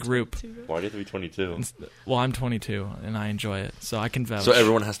With your 20, group. 22. Why do you have to be 22? Well, I'm 22 and I enjoy it, so I can vouch. So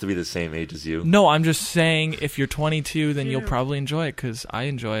everyone has to be the same age as you. No, I'm just saying if you're 22, then you'll Yeah. probably enjoy it because I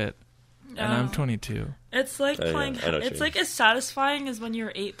enjoy it, and I'm Oh. 22. It's like Yeah, playing. I know what It's you like as satisfying as when you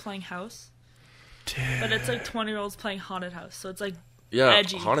were 8 playing House, Dude. but it's like 20-year-olds playing Haunted House. So it's like Yeah,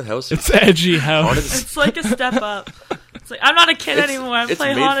 Edgy. haunted house. It's edgy house. Haunted, it's like a step up. It's like I'm not a kid anymore. I'm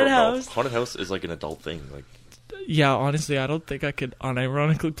playing made for Haunted adults. House. Haunted house is like an adult thing. Like Yeah, honestly, I don't think I could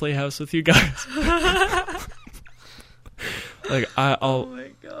unironically play house with you guys. Like Oh I'll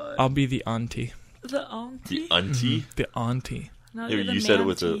my god. I'll be the auntie. The auntie. the auntie. The auntie. No, Yeah, you're the you said it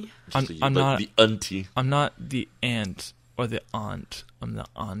with a. mantie. I'm not- the auntie. I'm not the aunt or the aunt. I'm the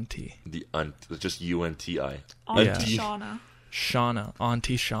auntie. The aunt. It's just UNTI. Auntie Yeah. Shauna. Shauna,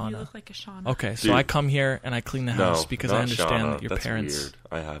 Auntie You Shauna. look like a Shauna. Okay, so Dude. I come here and I clean the house because I not understand Shauna. that your That's parents Weird.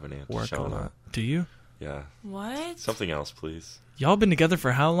 I have an aunt. work Shauna. a lot. Do you? Yeah. What? Something else, please. Y'all been together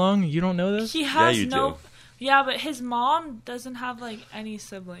for how long? You don't know this? He has you no. do. Yeah, but his mom doesn't have like any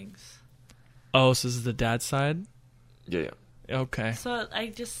siblings. Oh, so this is the dad's side? Yeah, yeah. Okay, So I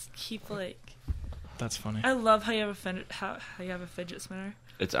just keep like. that's funny. I love how you have how you have a fidget spinner.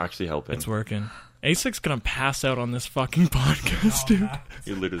 It's actually helping. It's working. A6's gonna pass out on this fucking podcast, dude.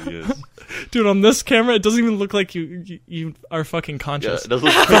 It literally is. Dude, on this camera, it doesn't even look like you are fucking Yeah, conscious. it doesn't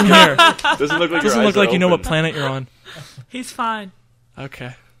look From like, here, doesn't look like, doesn't your look eyes are like you know what open. planet you're on. He's fine.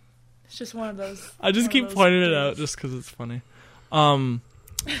 Okay, It's just one of those. I just one keep of those pointing it days. out just because it's funny.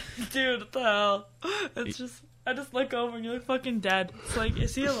 Dude, what the hell? It's just. I just look over and you look fucking dead. It's like,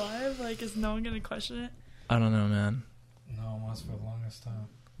 is he alive? Like, is no one gonna question it? I don't know, man. No one was for the longest time.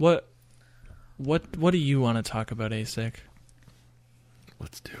 What do you want to talk about, ASIC?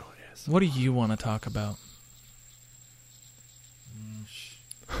 Let's do it. What do you want to talk about?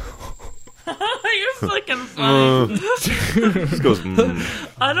 You're fucking funny. Just goes.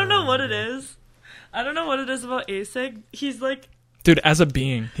 I don't know what it is. I don't know what it is about ASIC. He's like, Dude, as a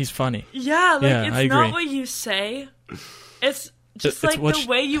being, he's funny. yeah, like Yeah, it's I not agree. what you say. It's just It's like what the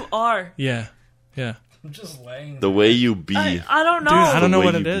way you are. Yeah. I'm just laying The there. way you be. I don't know. Dude, I don't know way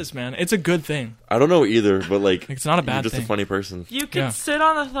what you it be. is, man. It's a good thing. I don't know either, but like It's not a bad you're just thing. a funny person. You could Yeah. sit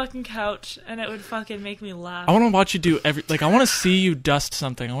on the fucking couch and it would fucking make me laugh. I want to watch you do I want to see you dust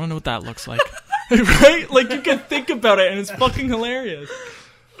something. I want to know what that looks like. Right? Like, you can think about it, and it's fucking hilarious.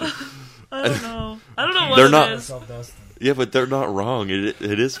 I don't know. I don't know what They're it not- is. Self-dusting. Yeah, but they're not wrong. It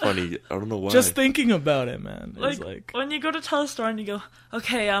is funny. I don't know why. Just thinking about it, man. It's like when you go to tell a story and you go,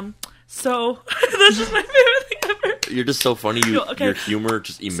 okay, so that's just my favorite thing ever. You're just so funny. You, Okay. Your humor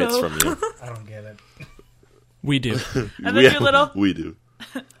just emits So- from you. I don't get it. we do. And then you're little. We do.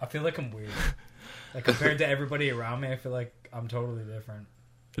 I feel like I'm weird. Like compared to everybody around me, I feel like I'm totally different.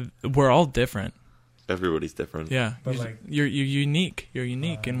 We're all different. Everybody's different. Yeah, But, like- you're unique. You're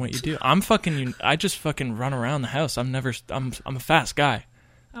unique in what you do. I'm fucking. I just fucking run around the house. I'm a fast guy.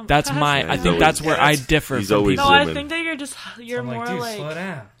 I'm That's fast my. now. I think that's where I differ He's from always people. No, I zooming. think that you're I'm more like, dude, like slow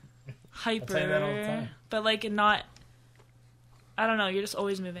down. hyper, tell you that all the time. but like not. I don't know. You're just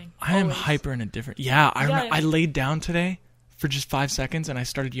always moving. I am Always. hyper in a different. Yeah, Yeah. I laid down today for just 5 seconds, and I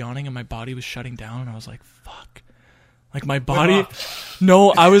started yawning, and my body was shutting down, and I was like, fuck. Like, my body...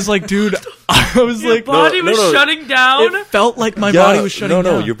 No, I was like, dude... I was Your like... body was shutting down? It felt like my body was shutting down.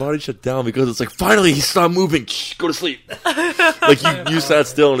 No, your body shut down because it's like, finally, he stopped moving. Shh, go to sleep. Like, you sat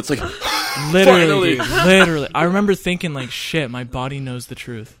still, and it's like... Literally, dude, literally. I remember thinking, like, shit, my body knows the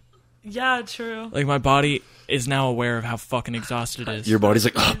truth. Yeah, true. Like, my body is now aware of how fucking exhausted it is. Your body's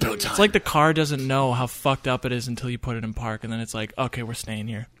like, oh, about time. It's like the car doesn't know how fucked up it is until you put it in park, and then it's like, okay, we're staying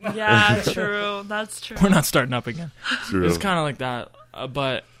here. Yeah, true. That's true. We're not starting up again. True. It's kind of like that.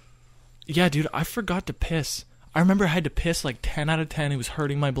 But, yeah, dude, I forgot to piss. I remember I had to piss like 10 out of 10. It was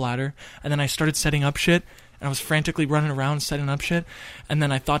hurting my bladder. And then I started setting up shit, and I was frantically running around setting up shit. And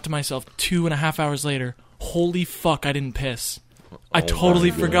then I thought to myself 2.5 hours later, holy fuck, I didn't piss. I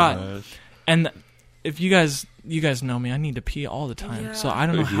totally forgot. And if you guys know me, I need to pee all the time. Yeah. So I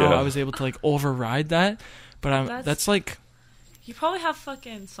don't know how I was able to like override that, but that's like... You probably have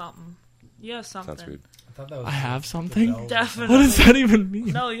fucking something. You have something. Sounds weird. I thought that was I have something? Definitely. What does that even mean?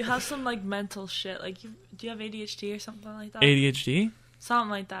 No, you have some like mental shit. Like, do you have ADHD or something like that? ADHD? Something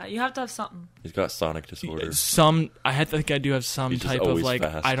like that. You have to have something. He's got sonic disorder. I think I do have some He's just type of always like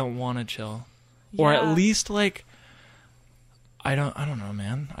fast. I don't want to chill, or Yeah. at least like I don't know,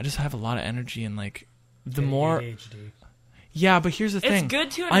 man. I just have a lot of energy, and like the more ADHD. yeah. But here's the It's thing: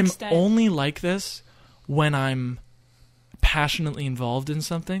 good to an I'm extent. only like this when I'm passionately involved in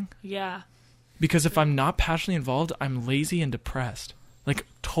something. Yeah. Because if I'm not passionately involved, I'm lazy and depressed. Like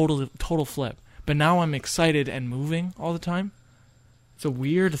total flip. But now I'm excited and moving all the time. It's a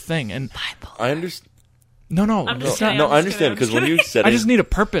weird thing, and I understand. no, I'm it's just not. kidding. No, I'm I just understand because when kidding. you're setting, I just need a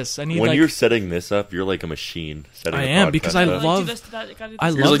purpose. I need when like you're setting this up, you're like a machine. Setting I a am, because podcast I up. love- do this, do that, gotta do I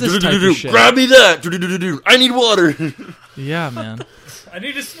this. You're love like, this type "Do-do-do-do-do, of shit. grab me that. Do-do-do-do-do. I need water. Yeah, man. I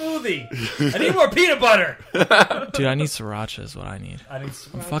need a smoothie. I need more peanut butter. Dude, I need sriracha is what I need. I need I'm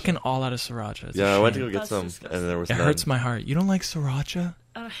sriracha. fucking all out of sriracha. It's a Yeah, I went to shame. go get That's some, disgusting. and there was It none. hurts my heart. You don't like sriracha?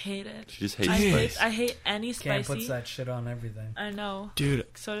 I hate it. She just hates I spice. hate any Can't spicy. put that shit on everything. I know. Dude,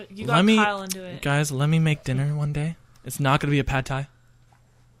 So you let got me- Kyle into it. guys, let me make dinner one day. It's not going to be a pad thai,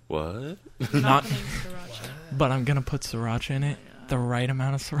 What? You're not- putting sriracha. but I'm going to put sriracha in it. The right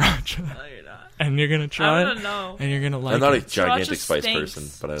amount of sriracha. No, you're not. And you're going to try I it. don't know. And you're going to like I'm not a it. gigantic Sriracha spice stinks. person,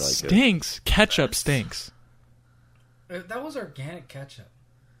 but I like it. Stinks. Ketchup stinks. That was organic ketchup.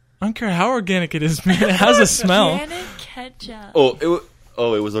 I don't care how organic it is, man. It has a smell. Organic ketchup.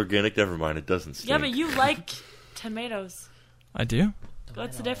 Oh, it was organic. Never mind. It doesn't stink. Yeah, but you like tomatoes. I do?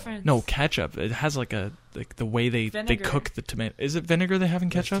 What's the difference? No, ketchup. It has like the way they Vinegar. cook the tomato. Is it vinegar they have in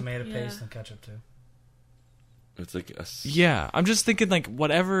There's ketchup? tomato Yeah. paste and ketchup too. It's like Yeah, I'm just thinking like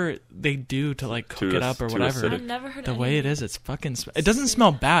whatever they do to like cook Too it up or too whatever. acidic. I've never heard The of way it is, it's fucking. It doesn't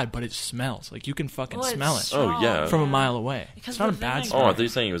smell bad, but it smells like you can fucking Well, it's smell it strong, Oh, yeah. from a mile away. Because It's not a the bad vinegar. Oh, smell. I thought you were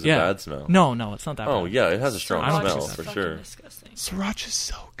saying it was Yeah. a bad smell. No, it's not that Oh bad. yeah, it has a strong I don't smell think for Fucking sure. disgusting. Sriracha's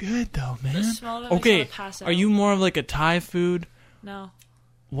so good though, The man. smell of it makes Okay, me pass out. are you more of like a Thai food? No,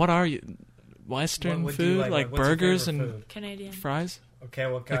 What are you? Western What do you food, like What's your burgers favorite and food? Canadian. fries, Okay,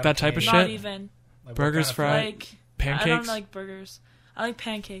 what kind Like that of type of Canadian- Not shit? even. Like what Burgers, kind of fries. Like pancakes. I don't like burgers. I like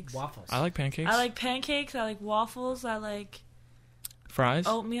pancakes. waffles. I like pancakes. I like pancakes. I like waffles. I like fries.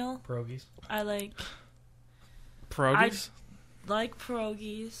 oatmeal. pierogies. I like Pierogies.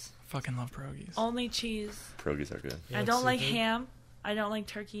 pierogies. Fucking love pierogies. Only cheese. Pierogies are good. You I don't like seafood? ham. I don't like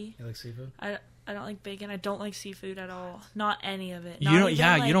turkey. You like seafood? I don't like bacon. I don't like seafood at all. Not any of it. You Not don't. even,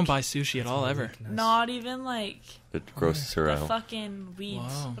 Yeah, like, you don't buy sushi at all My ever. weakness. Not even like It grosses her the out. fucking weeds.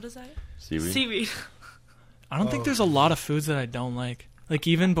 Wow. What is that? Seaweed. Seaweed. I don't think Oh. there's a lot of foods that I don't like. Like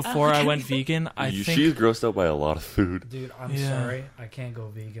even before I went vegan, I think She's grossed out by a lot of food. Dude, I'm Yeah. sorry. I can't go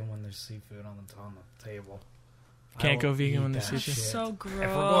vegan when there's seafood on the table. I Can't will go vegan eat when there's that sushi? shit. So gross. If we're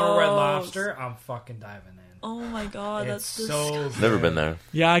going to Red Lobster, I'm fucking diving in. Oh my god, It's that's so disgusting. Never good. been there.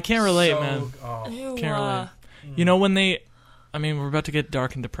 yeah, I can't relate, So- man. Oh, Ew, Can't relate. You know when they, I mean, we're about to get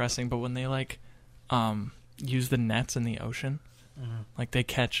dark and depressing, but when they like, use the nets in the ocean, mhm, like they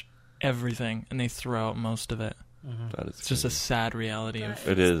catch everything and they throw out most of it. mhm. That is It's just a crazy. sad reality of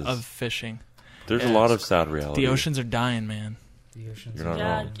It is. of fishing. There's yeah, a lot it's of sad reality. The oceans are dying, man. The oceans You're are not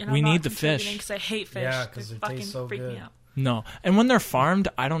Yeah, wrong. and We I'm need not the fish. because I hate fish. Yeah, 'cause They they fucking taste so freak me good. out. No, and when they're farmed,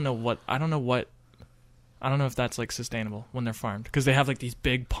 I don't know if that's like sustainable when they're farmed because they have like these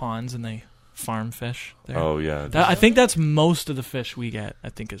big ponds and they farm fish there. Oh yeah. I think that's most of the fish we get. I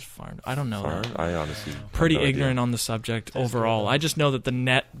think is farmed. I don't know. Farm? That. I honestly have Pretty no idea. ignorant on the subject Tastes overall. good, though. I just know that the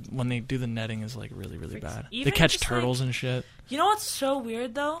net when they do the netting is like really really bad. They Even catch just, turtles and shit. You know what's so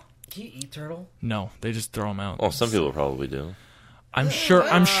weird though? Can you eat turtle? No, they just throw them out. Oh, some people probably do. I'm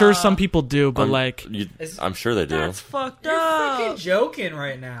sure some people do, but I'm sure they do. That's fucked You're up. freaking joking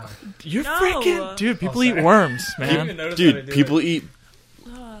right now. you're No. freaking dude. People eat sorry. worms, I didn't even man. notice how to Dude, do people it. eat.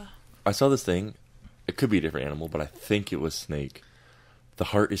 I saw this thing. It could be a different animal, but I think it was snake. The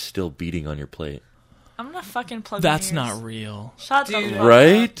heart is still beating on your plate. I'm gonna fucking plug. That's my ears. not real. Shut the Dude, fuck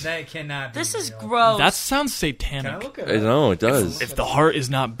Right? up. That cannot be This is real. gross. That sounds Can I satanic. look it I up? know it does. If the heart is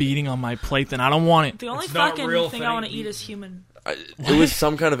not beating on my plate, then I don't want it. the only It's not fucking real thing I want to thing. eat is human. It was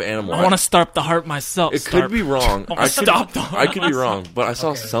some kind of animal. I want to starve the heart myself. It could be wrong. I stop the I could be wrong, but I saw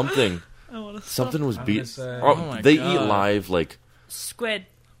Okay. something. I want to Something was I'm beat. gonna say- Oh, Oh my they God. eat live, like squid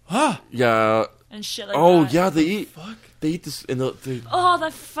yeah. and shit like Oh that. yeah, they eat. They eat this in the. Oh,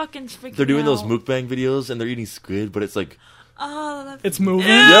 that fucking freaking. They're doing those out. mukbang videos and they're eating squid, but it's like Oh, that It's moving.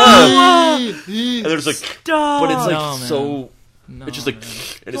 yeah, and there's like, dog. but it's like No, man. so. No, It's just like, man. and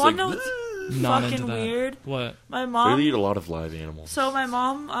You it's wanna like. know what's Not fucking into that. weird? What? My They mom. eat a lot of live animals. So my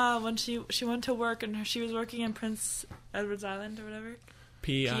mom, when she went to work and she was working in Prince Edward's Island or whatever,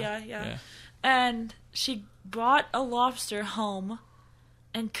 PI. yeah. And she brought a lobster home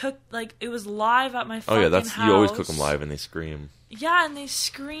and cooked like it was live at my Oh fucking yeah, that's house. you always cook them live and they scream. Yeah, and they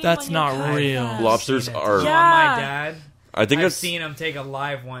scream. That's when you not cook real. them. Lobsters Seen it. are. Yeah. My dad. I think I've that's. seen him take a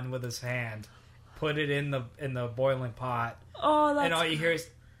live one with his hand, put it in the boiling pot, Oh, that's and all you hear is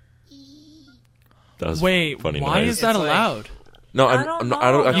That was Wait, funny why noise. is that It's like- allowed? No, I I'm don't not,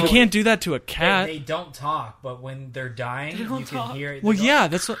 I don't. know. I You feel- can't do that to a they, cat. they don't talk, but when they're dying, They don't you talk. can hear it. Well, They don't- yeah,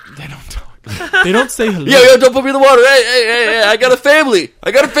 that's what they don't talk. They don't say hello. Yo, don't put me in the water. Hey, I got a family.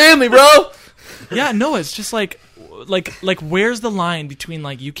 I got a family, bro. Yeah, no, it's just like where's the line between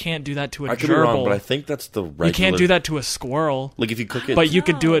like you can't do that to a I could be wrong, gerbil, but I think that's the regular. you can't do that to a squirrel, Like if you cook it, but you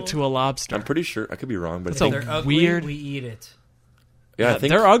could do it No. to a lobster. I'm pretty sure I could be wrong, but It's I If think, they're ugly, weird- we eat it. yeah, I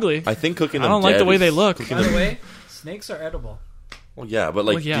think They're ugly. I think cooking. I them don't like the dead way they is look. cooking By the them- way, snakes are edible. Well, yeah, but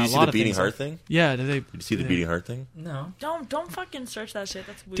like, Well, yeah, do you a see lot the of beating things heart are. thing? Yeah, do they? Did you see the beating heart thing? No. don't fucking search that shit.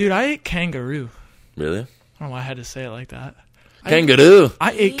 That's weird. Dude, I ate kangaroo. Really? I don't know why I had to say it like that. Kangaroo,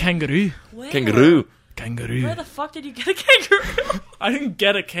 I ate kangaroo. Where? kangaroo. Kangaroo. Where the fuck did you get a kangaroo? I didn't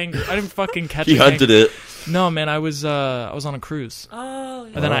get a kangaroo. I didn't fucking catch He a hunted kangaroo. it. No, man, I was on a cruise. Oh,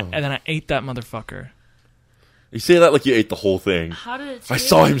 yeah. And then I ate that motherfucker. You say that like you ate the whole thing. How did it? I taste?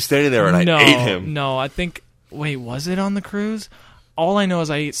 saw him standing there and I no, ate him. No, I think. Wait, was it on the cruise? All I know is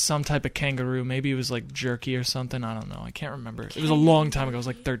I ate some type of kangaroo. Maybe it was like jerky or something. I don't know. I can't remember. It was a long time ago. I was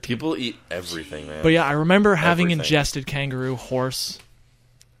like 13. People eat everything, man. But yeah, I remember having Everything. ingested kangaroo, horse,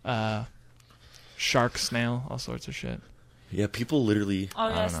 shark, snail, all sorts of shit. Yeah, people literally. Oh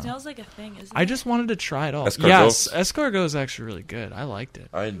yeah, don't know. snail's like a thing, isn't I it? just wanted to try it all. Escargot? Yes, escargot is actually really good. I liked it.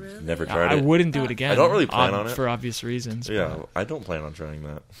 I Really? never I tried it. wouldn't do it again. I don't really plan on it. for obvious reasons. Yeah, but I don't plan on trying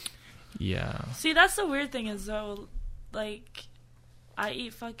that. yeah. See, that's the weird thing is though, like, I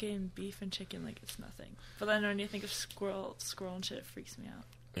eat fucking beef and chicken like it's nothing. But then when you think of squirrel and shit, it freaks me out.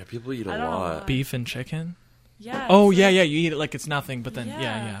 Yeah, people eat a I don't know lot. why. Beef and chicken. Yeah. Oh it's yeah, like- yeah. You eat it like it's nothing, but then yeah,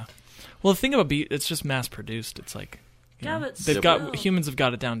 Yeah. yeah. Well, the thing about beef, it's just mass produced. It's like, you Yeah, know, but they've still. got humans have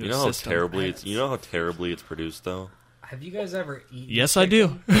got it down to You know a how system. terribly it's. You know how terribly it's produced, though. Have you guys ever eaten? Yes, I do.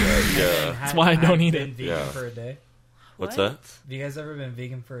 chicken? Yeah. That's why I don't eat been it. Vegan Yeah. for a day. What's What? that? Have you guys ever been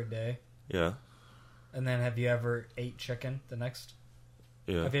vegan for a day? Yeah, And then have you ever ate chicken the next?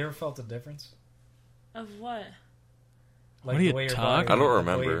 yeah. Have you ever felt a difference? Of what? What are you the way your talking- body- I don't the way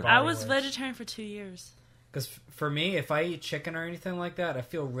remember. your I body was works. vegetarian for 2 years. Because for me, if I eat chicken or anything like that, I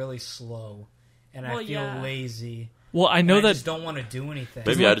feel really slow, and I Well, feel yeah. lazy. Well, I know and I that just don't want to do anything.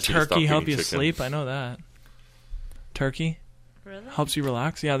 Maybe doesn't I just need to stop turkey help eating you chicken. sleep. I know that. Turkey Really? helps you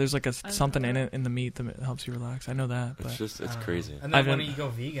relax. Yeah, there's like I don't something know in that. it in the meat that helps you relax. I know that. It's But just I it's don't crazy. know. And I then when haven't- you go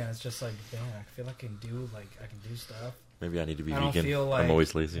vegan, it's just like, damn, I feel like I can do stuff. Maybe I need to be I don't vegan. feel like I'm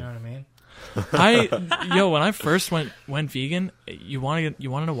always lazy. You know what I mean? when I first went vegan, you want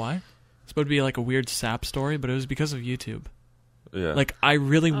to know why? It's supposed to be like a weird sap story, but it was because of YouTube. Yeah. Like I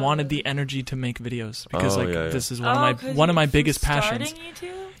really wanted the energy to make videos because Oh, like yeah, yeah. this is Oh, one of my biggest passions. Starting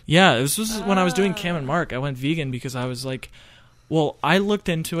YouTube? Yeah, this was when I was doing Cam and Mark. I went vegan because I was like, well, I looked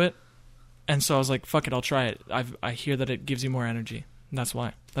into it, and so I was like, fuck it, I'll try it. I hear that it gives you more energy. And that's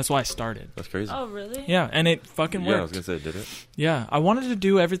why. That's why I started. That's crazy. Oh, really? Yeah, and it fucking Yeah, I was worked. gonna say, did it? Yeah, I wanted to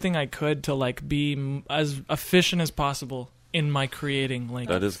do everything I could to like be as efficient as possible in my creating. Like,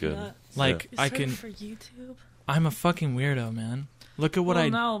 That is good. nuts. like You I started can. for YouTube? I'm a fucking weirdo, man. Look at what Well, I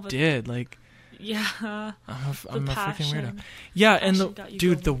no, but- did. Like, Yeah. I'm a freaking weirdo. passion. Yeah, and Passion got you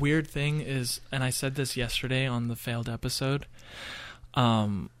dude, going. the weird thing is, and I said this yesterday on the failed episode.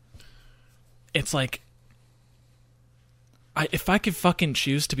 It's like, if I could fucking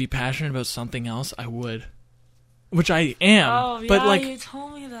choose to be passionate about something else, I would. which I am. Oh, but yeah, like, you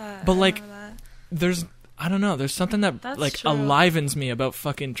told me that. but I like, remember that. there's I don't know. There's something that That's like true. enlivens me about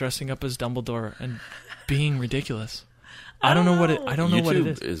fucking dressing up as Dumbledore and being ridiculous. I don't know what it. I don't know what it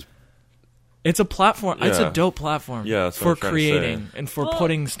YouTube is. It's a platform. It's a Yeah. dope platform. Yeah, that's for what I'm trying to say. creating and for Well,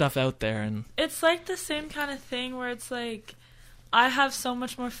 putting stuff out there. And It's like the same kind of thing where it's like, I have so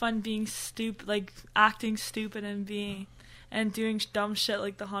much more fun being stupid, like acting stupid and doing dumb shit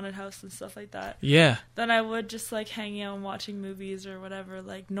like the haunted house and stuff like that, yeah, than I would just like hanging out and watching movies or whatever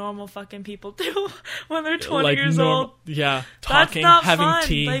like normal fucking people do when they're 20 like years old. Yeah, That's talking, not having fun.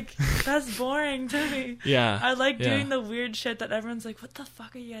 tea. Like, that's boring to me. yeah, I like yeah. doing the weird shit that everyone's like, what the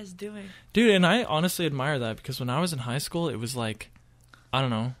fuck are you guys doing? Dude, and I honestly admire that because when I was in high school, it was like, I don't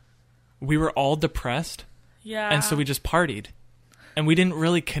know, we were all depressed, Yeah. and so we just partied, and we didn't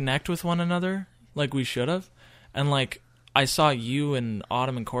really connect with one another like we should have, and like I saw you and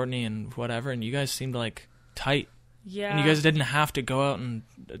Autumn and Courtney and whatever, and you guys seemed like tight, Yeah. and you guys didn't have to go out and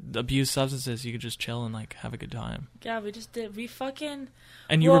abuse substances. You could just chill and like have a good time, Yeah, we just did. We fucking.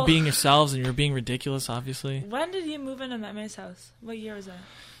 and you were Well- being yourselves, and you were being ridiculous, obviously. When did you move into Meme's house? What year was that?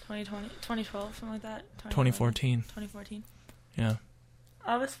 2020? 2012? Something like that? 2014. 2014. Yeah.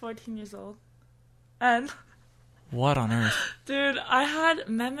 I was 14 years old. And, What on earth? dude, I had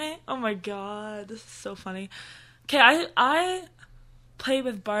Meme. Oh my god, this is so funny. Okay, I played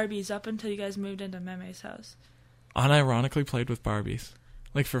with Barbies up until you guys moved into Meme's house. Unironically played with Barbies,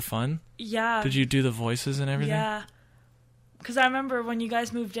 like for fun. Yeah. Did you do the voices and everything? Yeah. Because I remember when you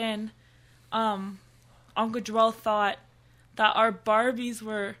guys moved in, Uncle Joel thought that our Barbies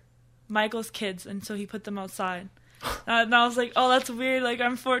were Michael's kids, and so he put them outside. And I was like, oh, that's weird. Like,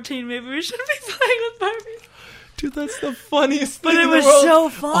 I'm 14. Maybe we shouldn't be playing with Barbies. Dude, that's the funniest But thing it in the was world. so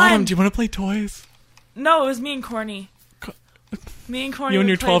fun. Autumn, do you want to play toys? No, it was me and Corny. Me and Corny You and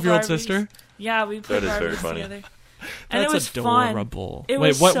your would play 12-year-old Barbies. sister? Yeah, we played That is very Barbies funny. together. And That's it was fun. adorable. It Wait,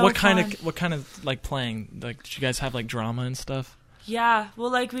 was what so what kind fun. of what kind of like playing? Like, did you guys have like drama and stuff? Yeah, well,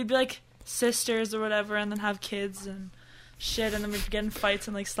 like, we'd be, like, sisters or whatever, and then have kids and shit, and then we'd get in fights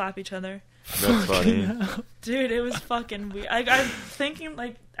and, like, slap each other. That's funny. Dude, it was fucking weird. I'm thinking,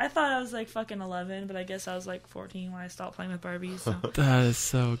 like, I thought I was, like, fucking 11, but I guess I was, like, 14 when I stopped playing with Barbies, so. That is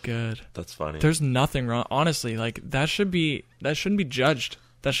so good. That's funny. There's nothing wrong. Honestly, like that shouldn't be judged.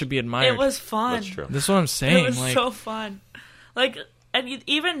 That should be admired. It was fun. That's true. This is what I'm saying. It was like, so fun. Like, and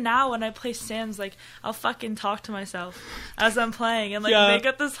even now when I play Sims, like, I'll fucking talk to myself as I'm playing and, like, Yeah. make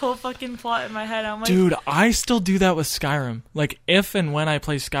up this whole fucking plot in my head. I'm like, dude, I still do that with Skyrim. Like, if and when I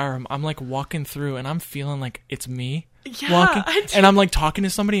play Skyrim, I'm like walking through and I'm feeling like it's me yeah, walking, I do. and I'm like talking to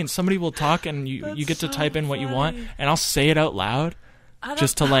somebody, and somebody will talk, and you That's get to so type in what you want, funny. and I'll say it out loud I don't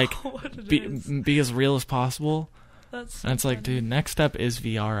just to know like what it be is. be as real as possible. That's so And it's like, funny. dude, next step is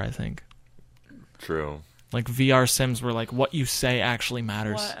VR. I think True. like VR Sims, where like what you say actually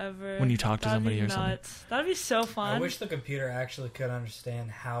matters. Whatever. when you talk to That'd somebody be or something. nuts. That'd be so fun. I wish the computer actually could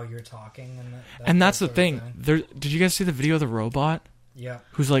understand how you're talking, And that's the sort of thing. There, did you guys see the video of the robot Yeah.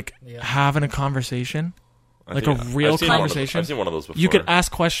 who's like Yeah. having a conversation? I Like think a real I've seen one of conversation? I've seen one of those before. You could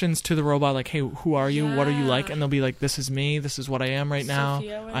ask questions to the robot like, "Hey, who are you? What are you like?" Yeah. And they'll be like, "This is me. This is what I am right now.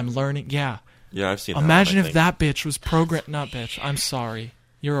 Sophia, whatever. I'm learning." Yeah. Yeah, I've seen. Imagine that one, I if think. that bitch was programmed. Not bitch. I'm sorry.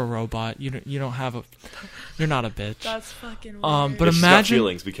 You're a robot. You don't have a. You're not a bitch. That's fucking weird. But If she's got imagine-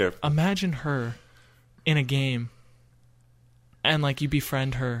 feelings. Be careful. Imagine her in a game, and like you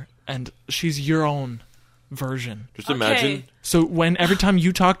befriend her, and she's your own version. Just Okay. imagine. So every time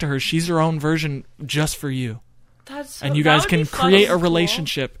you talk to her, she's her own version just for you, That's so, and you that guys would can be fucking create a cool.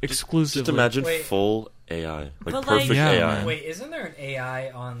 relationship exclusively. Just imagine Wait. full AI, like But, like- perfect Yeah, AI. man. Wait, isn't there an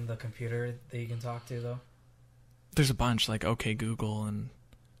AI on the computer that you can talk to though? There's a bunch like OK Google and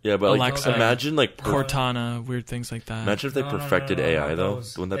Yeah, but like Alexa, imagine like Cortana, weird things like that. imagine if they No, perfected no, AI not though.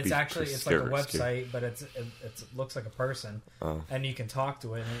 those. Wouldn't that it's be actually it's scary, like a scary? website, but it looks like a person, Oh. and you can talk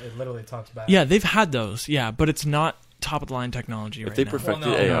to it, and it literally talks back. Yeah, they've had those. Yeah, but it's not top of the line technology right they now. perfect- Well, no,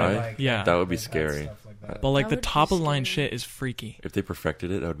 perfected AI, like, yeah. that would be they've had scary. stuff like that. But like That the would be top of the line scary. shit is freaky. If they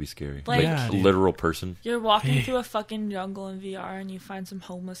perfected it, that would be scary. Like- Yeah, dude. literal person. You're walking Hey. through a fucking jungle in VR and you find some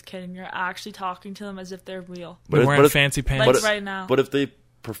homeless kid and you're actually talking to them as if they're real. They're if- wearing if- fancy pants. Like if- right now. But if they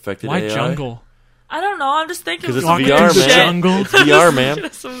perfected Why AI, jungle? I don't know. I'm just thinking. 'Cause it's Walking VR, through the man. jungle. It's VR, man.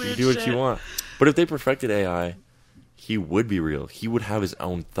 That's some You weird do what shit. you want. But if they perfected AI, he would be real. He would have his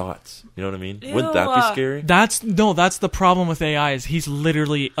own thoughts. You know what I mean? Wouldn't that be Ew. scary? That's the problem with AI is he's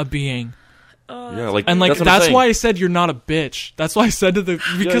literally a being. Oh, Yeah, like And like what I'm that's saying. why I said you're not a bitch. That's why I said to the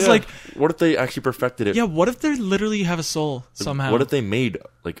because Yeah, yeah. like what if they actually perfected it? yeah, what if they literally have a soul somehow? What if they made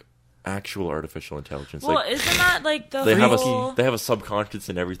like actual artificial intelligence? well, like isn't that like the they have whole? a subconscious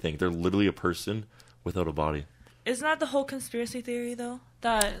and everything. They're literally a person without a body. Isn't that the whole conspiracy theory though?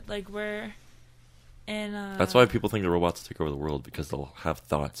 That like we're in. That's why people think the robots take over the world, because they'll have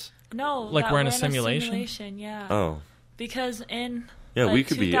thoughts. No, Like that we're in a simulation? Yeah. Oh. Because in We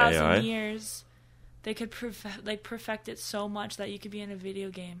could be 2,000 AI. years, they could perfect it so much that you could be in a video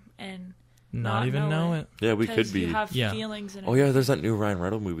game and Not even know it. Yeah, we could be. You have Yeah. feelings in it. Oh yeah, there's that new Ryan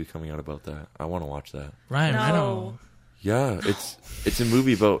Reynolds movie coming out about that. I want to watch that. Ryan No. Reynolds. Yeah, it's a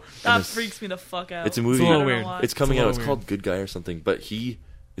movie about. That freaks me the fuck out. It's a movie. It's a little I don't know weird. why. It's coming It's a out. little It's weird. called Good Guy or something. But he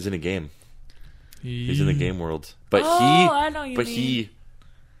is in a game. He's in the game world. But I know you mean. he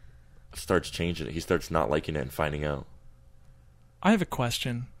starts changing it. He starts not liking it and finding out. I have a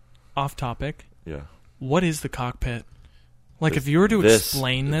question. Off topic. Yeah. What is the cockpit? Like, This- if you were to this-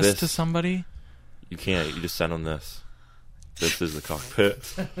 explain this to this- somebody, You can't. You just send them this. This is the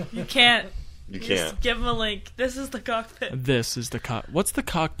cockpit. You can't. You Just can't. give them a link. This is the cockpit. this is the What's the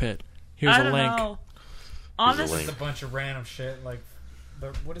cockpit? Here's I a don't link. know. Here's a Honestly, link. It's a bunch of random shit. Like,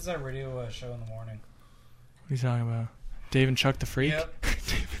 what is that radio show in the morning? What are you talking about? Dave and Chuck the Freak? Yep.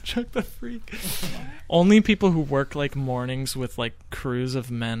 Dave and Chuck the Freak. Only people who work like mornings with like crews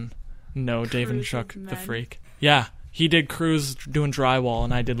of men know Dave and Crews Chuck of the men? Freak. Yeah. He did crews doing drywall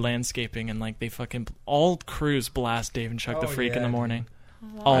and I did landscaping, and like they fucking all crews blast Dave and Chuck the Oh, Freak in yeah. the morning.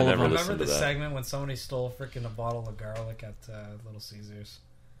 Wow. All I of never them. listened Remember to the that. segment when somebody stole freaking a bottle of garlic at Little Caesars?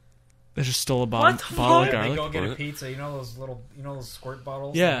 They just stole a What bottle the of fuck? They garlic. go get a What? pizza. You know those squirt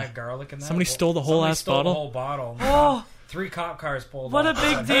bottles? Yeah. That had garlic in that. Somebody stole the whole somebody ass stole bottle? The whole bottle. Oh. 3 cop cars pulled. What a up.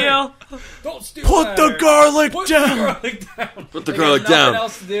 big Hey, deal. Don't steal Put that, the or- garlic Put down! the garlic down. Put the They garlic got nothing down.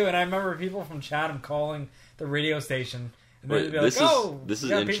 else to do, and I remember people from Chatham calling the radio station. And Wait, they'd be like, this is- "Oh, this is we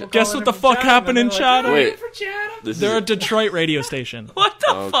got in people Ch- Guess calling what the from fuck Chatham," happened and in they're like, Chatham? "Oh, Wait. you're from Chatham?" This They're a is Detroit radio station. What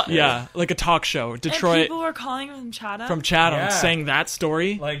the Okay. fuck? Yeah, like a talk show. And Detroit people were calling from Chatham. from Chatham Yeah. saying that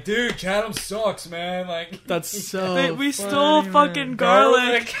story. Like, dude, Chatham sucks, man. Like, That's so we stole funny, fucking man.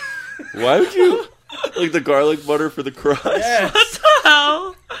 garlic. Why would you like the garlic butter for the crust? Yes. What the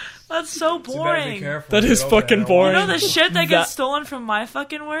hell? That's so So you better be boring. careful That when you is get over fucking there. boring. You know the shit that That- gets stolen from my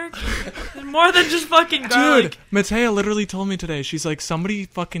fucking work? More than just fucking garlic. Dude, Matea literally told me today. She's like, somebody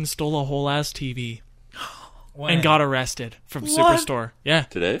fucking stole a whole ass TV When? and got arrested from What? Superstore. Yeah,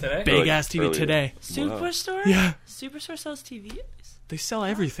 Today? Today? big Or, like, ass TV earlier? today. Superstore? Yeah, Superstore sells TVs? they sell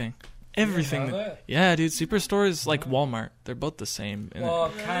everything. Everything. know that? Yeah, dude. Superstore is like Walmart. They're both the same. And Well,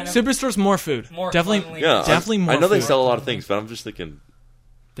 kind of. Superstore's more food. More Definitely. cleanly. Yeah, Definitely more I know they food. sell a lot of things, but I'm just thinking,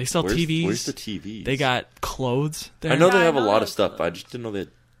 They sell where's, TVs. where's the TVs? They got clothes. There. I know Yeah, they I have a know lot they of have stuff, clothes. but I just didn't know that.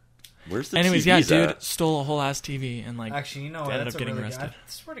 Where's the Anyways, TVs yeah, dude at? stole a whole ass TV and like. Actually, you know, They ended that's up getting a really arrested. I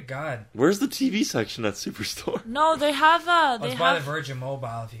swear to God. Where's the TV section at Superstore? No, they have It's they by the have. Virgin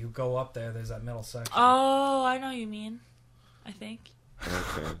Mobile. If you go up there, there's that middle section. Oh, I know what you mean. I think.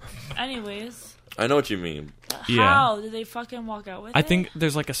 Okay, Anyways, I know what you mean. Yeah. how did they fucking walk out with it? I think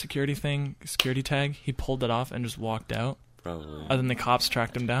there's like a security tag. He pulled it off and just walked out. Probably. And then the cops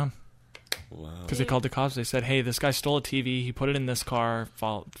tracked him down Wow. because they called the cops. They said, "Hey, this guy stole a TV. He put it in this car.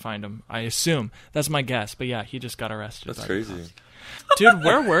 Find him." I assume that's my guess, but yeah, he just got arrested. That's by the crazy. cops. Dude.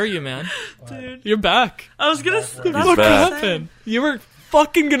 Where were you, man? Dude, You're back. I was gonna. He's That's back. What what I said. happened? You were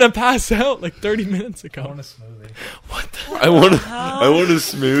fucking gonna pass out like 30 minutes I ago. want a smoothie. What the? I want hell? I want a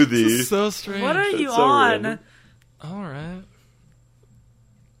This smoothie. is so strange. What are you That's so on? random. All right.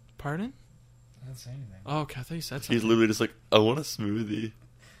 Pardon? I didn't say anything. Oh, okay, I thought you said He's something. literally just like, I want a smoothie.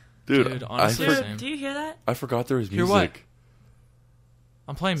 Dude, Dude, I, honestly, for- same. Dude, do you hear that? I forgot there was Hear music. what?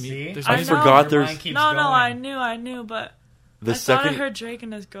 I'm playing See? music. There's I music. know. forgot Your there's mind keeps No, going. I knew, but the I thought I second. heard Drake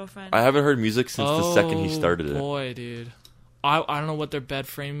and his girlfriend. I haven't heard music since the second he started it. Boy, dude. I don't know what their bed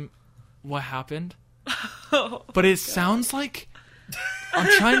frame, what happened, but it sounds like I'm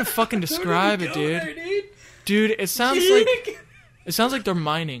trying to fucking describe it, dude. Dude, it sounds like they're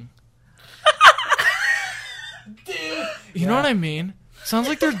mining. You know what I mean? Sounds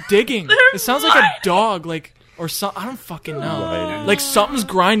like they're digging. It sounds like a dog, like or some. I don't fucking know. Mining. Like something's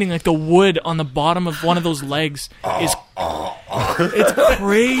grinding, like the wood on the bottom of one of those legs is. It's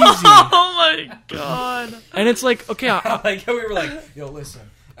crazy, Oh my god. and it's like okay. Like how we were like, yo, listen.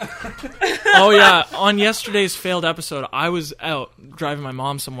 Oh yeah, on yesterday's failed episode, I was out driving my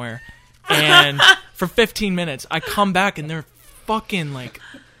mom somewhere, and for 15 minutes, I come back and they're fucking like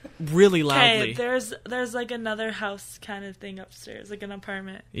really loudly. Okay, there's like another house kind of thing upstairs, like an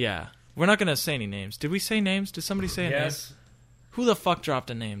apartment. Yeah, we're not gonna say any names. Did we say names? Did somebody say a name? Yes. Who the fuck dropped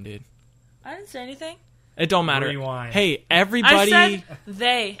a name, dude? I didn't say anything. It don't matter. Rewind. Hey, I everybody, said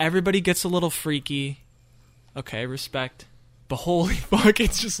they. everybody gets a little freaky. Okay, respect. But holy fuck,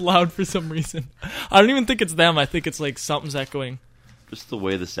 it's just loud for some reason. I don't even think it's them. I think it's like something's echoing. Just the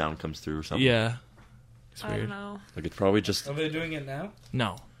way the sound comes through or something. Yeah. It's I weird. don't know. Like it's probably just Are they doing it now?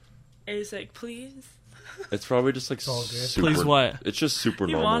 No. ASIC, please. it's probably just like It's all good. super. Please what? It's just super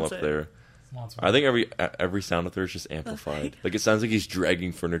He normal wants up it. there. Wants I think every sound up there is just amplified. Like it sounds like he's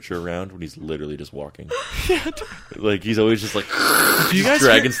dragging furniture around when he's literally just walking. Like he's always just like Do you guys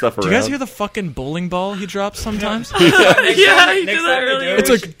dragging hear, stuff around. Do you guys hear the fucking bowling ball he drops sometimes? Yeah, he next did time that we earlier. It's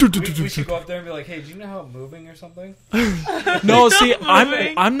we like, should- we should go up there and be like, "Hey, do you know how I'm moving or something?" No, see,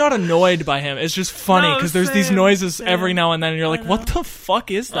 Moving. I'm not annoyed by him. It's just funny No, because there's these same, noises same. every now and then, and you're I like, what know. the fuck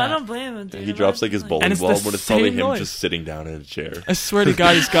is Well, I that? don't blame him, dude. he drops like his bowling And it's ball, the but it's probably same him noise. just sitting down in a chair. I swear to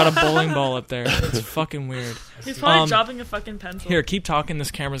God, he's got a bowling ball up there. It's fucking weird. He's probably Um, dropping a fucking pencil. Here, keep talking.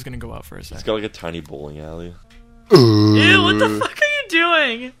 This camera's gonna go out for a He's second. got like a tiny bowling alley. Ew, what the fuck are you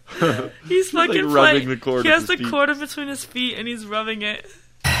doing? He's fucking like rubbing playing. the cord He with has his the feet. cord in between his feet and he's rubbing it.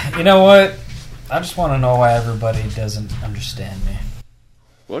 You know what? I just want to know why everybody doesn't understand me.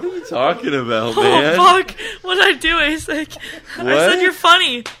 What are you talking about, man? Oh fuck! What did I do, ASIC? I What? said you're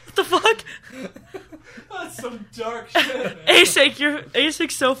funny. What the fuck? That's some dark shit.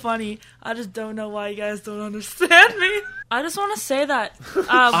 ASIC's so funny. I just don't know why you guys don't understand me. I just want to say that when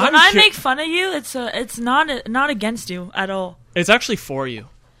I make fun of you, it's not against you at all. It's actually for you.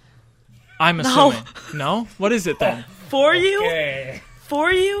 I'm assuming. No? What is it then? For you? Okay. For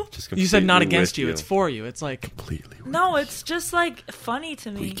you? Just You said not completely against with you. It's for you. It's like completely. No, it's just like funny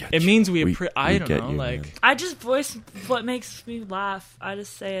to me. it means we. We I don't get know. you, Like man. I just voice what makes me laugh. I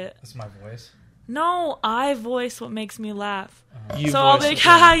just say it. That's my voice. No, I voice what makes me laugh. you. So I'll voice be like, it.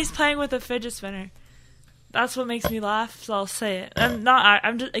 haha, he's playing with a fidget spinner. That's what makes me laugh, so I'll say it.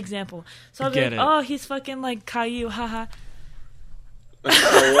 I'm just example. So I'll be Get like, it. oh, he's fucking like Caillou, haha.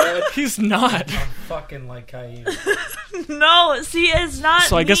 He's not. I'm fucking like Caillou. No, see, it's not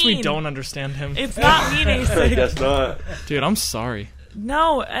So I guess we mean. don't understand him. It's not mean, I ASIC. guess not. Dude, I'm sorry.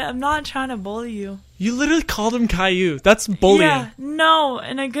 No, I'm not trying to bully you. You literally called him Caillou. That's bullying. Yeah, no,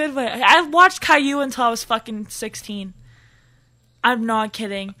 in a good way. I watched Caillou until I was fucking 16. I'm not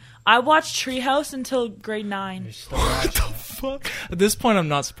kidding. I watched Treehouse until grade 9. You're still watching. Fuck. At this point, I'm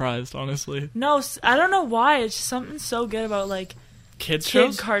not surprised, honestly. No, I don't know why. It's just something so good about like Kids kid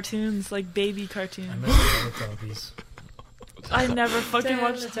shows? cartoons, like baby I cartoons. miss the Teletubbies. I never fucking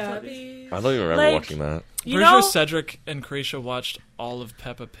watched the Teletubbies. I don't even remember Like- watching that. You Pretty know? sure Cedric and Croatia watched all of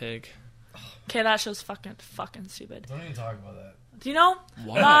Peppa Pig. Okay, that show's fucking stupid. Don't even talk about that. Do you know?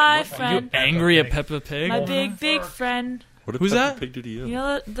 What? My What? friend. You angry at Peppa Pig? My big friend. What did Who's Peppa that? Pig do to you? You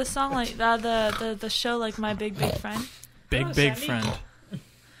know the song like the show like My Big Friend. Big friend.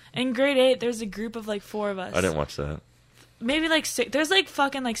 In grade 8, there's a group of like 4 of us. I didn't watch that. Maybe like 6. There's like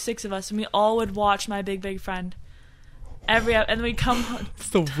fucking like 6 of us, and we all would watch My Big Friend. And we come It's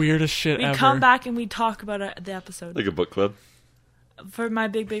the weirdest shit we ever. come back and we talk about the episode Like a book club. for My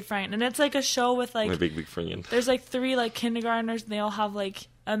Big Friend, and it's like a show with like My big friend. there's like 3 like kindergartners, and they all have like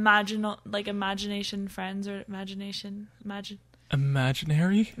imagination friends or imaginary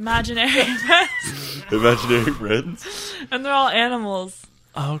Imaginary? friends, Imaginary friends. and they're all animals,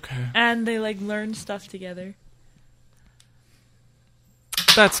 Oh, okay. and they like learn stuff together.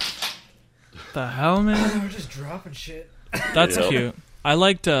 That's the hell, man. We're just dropping shit. That's Yeah. cute. I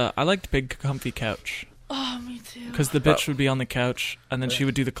liked Big Comfy Couch Oh, me too. because the bitch would be on the couch and then she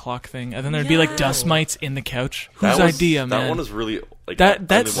would do the clock thing and then there'd be like Yeah. dust mites in the couch. That Whose was- idea, man? That one is really like That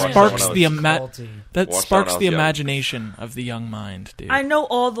I only watched sparks when I the was- Culty. that Watched that sparks when I the was young. imagination of the young mind, dude. I know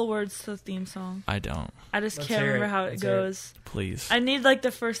all the words to the theme song. I don't. I just Let's can't hear remember it. how it Let's hear it. goes. Please. I need like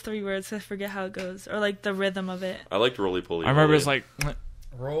the first 3 words. 'Cause I forget how it goes, or like the rhythm of it. I liked Roly Poly. I remember it was Roly. like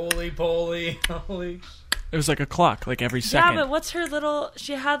Roly poly. Holy. it was like a clock, like every Yeah, second. but what's her little?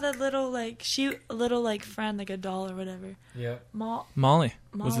 She had that little like friend, like a doll or whatever. Yep. Molly Molly,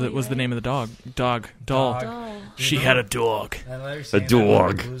 was the right? name of the doll. Dog. Doll. She had a dog. And let her sing that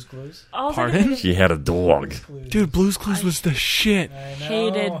dog. with Blue's Clues. I was Pardon? Like, She had a dog. Blue's Clues. Dude, Blue's Clues was the shit. I know.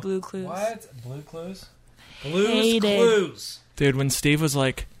 hated Blue Clues. What? Blue Clues? Blue's Hated. Clues. Dude, when Steve was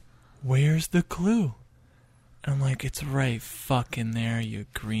like, "Where's the clue?" And I'm like, "It's right fucking there, you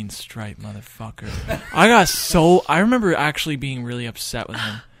green stripe motherfucker." I remember actually being really upset with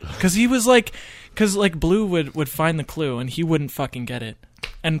him. Because he was like, Blue would find the clue and he wouldn't fucking get it.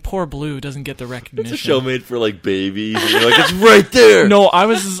 And poor Blue doesn't get the recognition. It's a show made for like babies. And you're like, it's right there. No, I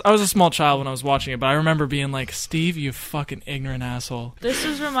was a small child when I was watching it, but I remember being like, "Steve, you fucking ignorant asshole." This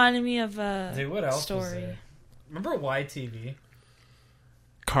was reminding me of a Dude, what else was story. there? Remember YTV?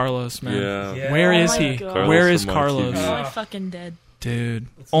 Carlos, man. Yeah. Where Oh is my he? God. Where Carlos is from Carlos? He's YTV. like fucking dead. Dude,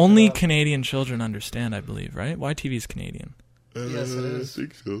 Let's only look it up. Canadian children understand, I believe, right? YTV's Canadian. Yes, it is. I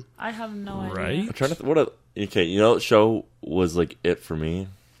think so. I have no Right? idea. I'm trying to okay, you know what show was like it for me?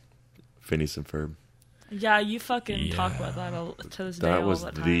 Phineas and Ferb. Yeah, you fucking talk about that to this day That all was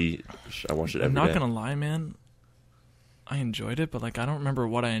the time. I watched it every I'm not day. gonna lie, man. I enjoyed it, but like I don't remember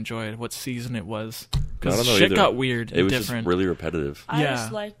what I enjoyed, what season it was, I because don't know shit either. got weird It and was different. just really repetitive. I Yeah.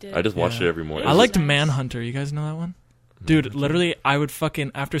 just liked it. I just watched Yeah. it every morning. I was liked nice. Manhunter. You guys know that one? Dude, literally, I would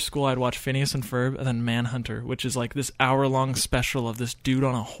fucking after school, I'd watch Phineas and Ferb and then Manhunter, which is like this hour-long special of this dude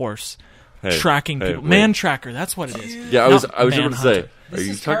on a horse tracking people. wait. Man Tracker, that's what it is. Yeah, I was Not going to say, Manhunter. are This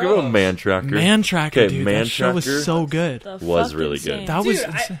you is talking Carlos. about Man Tracker? Man Tracker, Okay, dude, Man that show was Tracker so good. The was fucking really good. same. That was Dude,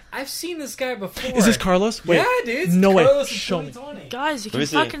 insane. I've seen this guy before. Is this Carlos? Wait, Yeah, dude. It's no way. Carlos in Show me. 2020. Guys, you Let can me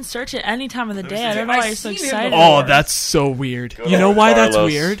see. fucking search it any time of the me day. see. I don't know I've why you're so seen him excited. before. Oh, that's so weird. Go You know why that's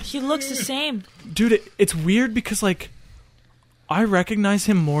Carlos. weird? He looks the same. Dude, it's weird because, like, I recognize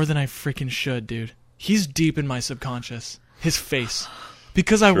him more than I freaking should, dude. He's deep in my subconscious. His face.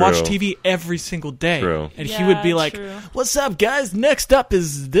 Because I watch True. TV every single day. True. And he would be Yeah, like, true. "What's up, guys? Next up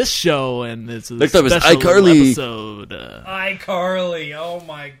is this show, and it's a Next up is special iCarly." episode. iCarly. Oh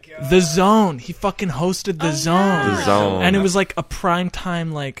my god. The Zone. He fucking hosted The Zone. The Zone. And it was like a prime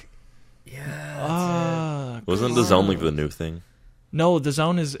time, like, Yeah. Wasn't The Zone like the new thing? no, The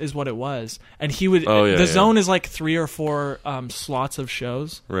Zone is what it was. And he would, Oh, yeah, The yeah. Zone is like 3 or 4 slots of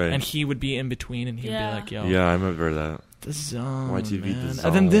shows. Right. And he would be in between, and he'd Yeah. be like, yo. Yeah, I remember that. The Zone, YTV, man. The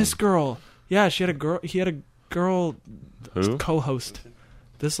And then this Zone. girl, yeah, she had a girl. He had a girl Who? co-host.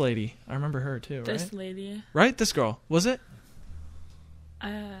 This lady, I remember her too, right? This lady. Right, this girl was it?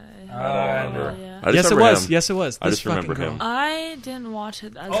 I remember. Yeah. I just Yes, it remember was. him. Yes, it was. I This just remember fucking him. girl. I didn't watch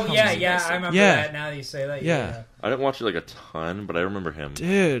it. As Oh much yeah, as you yeah. guys I did. remember Yeah. that. Now that you say that. Yeah. I didn't watch it like a ton, but I remember him.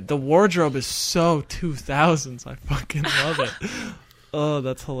 Dude, the wardrobe is so 2000s. I fucking love it. Oh,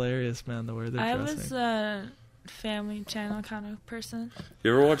 that's hilarious, man. The way they're I dressing. was a Family Channel kind of person.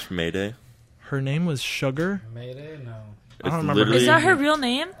 You ever watch Mayday? Her name was Sugar. Mayday? No. I don't It's remember. literally- Is that her real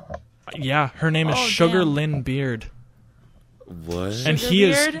name? Yeah, her name is Oh, Sugar damn. Lynn Beard, What? and Sugar he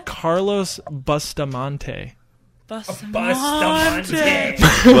is Beard? Carlos Bustamante. Bustamante.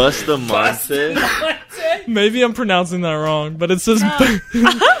 Bustamante? Maybe I'm pronouncing that wrong, but it says.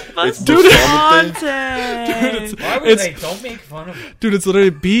 It's Dude. Bustamante? Bustamante. Why would It's- they? Don't make fun of it. Dude, it's literally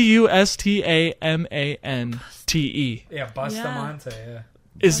Bustamante. Yeah, Bustamante. Yeah.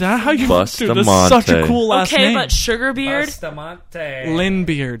 Is that how you? Dude, that's Bustamante. such a cool last Okay, name. but Sugar Beard. Bustamante. Lynn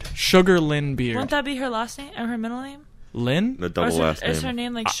Beard, Sugar Lynn Beard. Wouldn't that be her last name or her middle name? Lynn? The Or double is her, last is her name.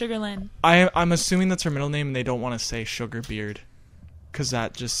 name like Sugar Lynn? I'm assuming that's her middle name, and they don't want to say Sugar Beard, because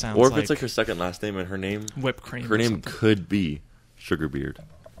that just sounds Or if like, it's like her second last name and her name, whipped cream. her or name something. could be Sugarbeard.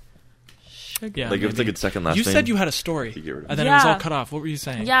 Yeah, Like if it's like maybe. its second last You name. said you had a story, You get rid of and then it was Yeah. all cut off. What were you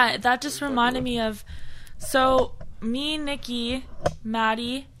saying? Yeah, that just reminded me of. So me, Nikki,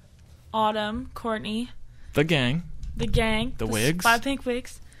 Maddie, Autumn, Courtney, The gang. the gang, The wigs? 5 pink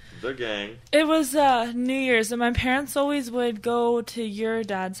wigs. The gang. It was New Year's, and my parents always would go to your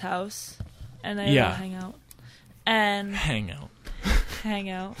dad's house, and they Yeah. would hang out, and Hang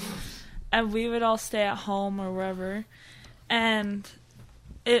out. and we would all stay at home or wherever, and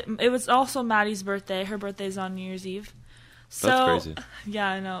it was also Maddie's birthday. Her birthday's on New Year's Eve. So, That's crazy. Yeah,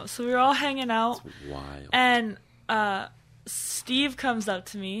 I know. So we were all hanging out, Wild. and Steve comes up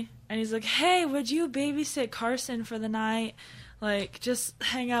to me, and he's like, "Hey, would you babysit Carson for the night? Like, just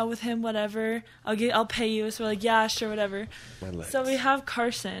hang out with him, whatever. I'll pay you." So we're like, "Yeah, sure, whatever." So we have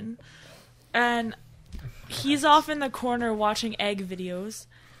Carson, and he's off in the corner watching egg videos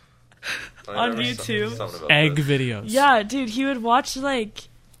on YouTube. Egg videos. Yeah, dude, he would watch like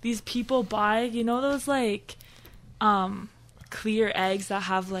these people buy, you know, those like clear eggs that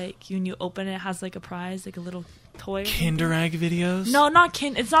have like when you open it, it has like a prize, like a little toy. or Kinder something. Egg videos. No, not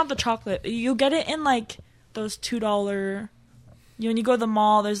It's not the chocolate. You get it in like those $2. When you go to the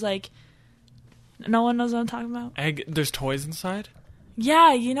mall, there's like no one knows what I'm talking about. Egg. There's toys inside.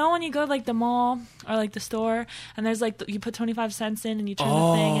 Yeah, you know when you go to like the mall or like the store, and there's like you put 25 cents in and you turn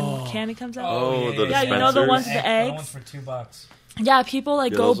the thing and candy comes out. Oh, the Yeah, you know the ones dispensers? with the The eggs? ones for $2. Yeah, people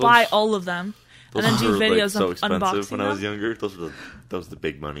like Yeah, go those buy ones- all of them and Those then do were, like, videos so of expensive unboxing when I was them. younger. That was the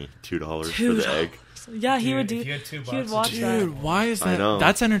big money. $2 for $2. the egg. Yeah, he Dude, would do. if you had $2, He would watch dude. that. Dude, why is I that? know.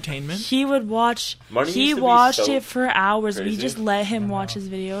 That's entertainment. He would watch. Money He used to be watched so it for hours. We crazy. just let him I watch know. his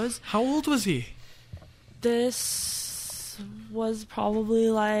videos. How old was he? This was probably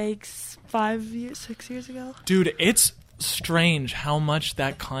like 6 years ago. Dude, it's strange how much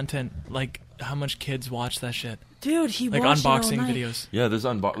that content, like how much kids watch that shit. Dude, he Like watched it all unboxing night. videos. Yeah, there's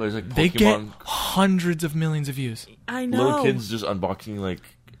like They get Pokemon. hundreds of millions of views. I know. Little kids just unboxing, like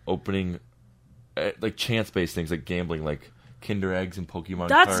opening, like chance-based things like gambling, like Kinder Eggs and Pokemon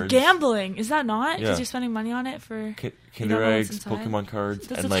That's cards. gambling, is that not? Because Yeah. you're spending money on it for Kinder what's Eggs, inside? Pokemon cards,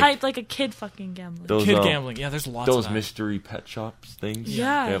 That's and a type like a kid fucking gambling. those, Kid gambling. Yeah, there's lots those of that. mystery pet shops things.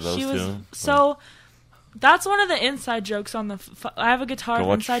 Yeah, they have those she was too. so. That's one of the inside jokes on the. I have a guitar Go of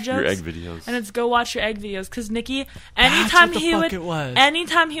watch inside your jokes, egg videos. and it's go watch your egg videos. Because Nikki, That's anytime what the he fuck would, it was.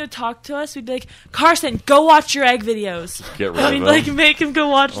 anytime he would talk to us, we'd be like, "Carson, go watch your egg videos." Get rid And of we'd them. like make him go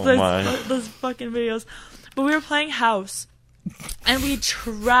watch Oh my. those fucking videos. But we were playing house, and we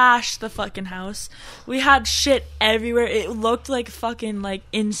trashed the fucking house. We had shit everywhere. It looked like fucking like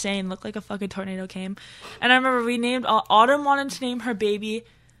insane. Looked like a fucking tornado came. And I remember we named Autumn wanted to name her baby,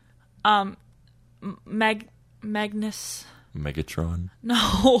 Magnus. Megatron.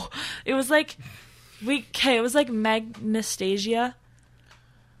 No, it was like it was like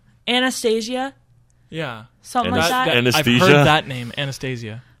Anastasia, Yeah. something like that. Anesthesia? I've heard that name,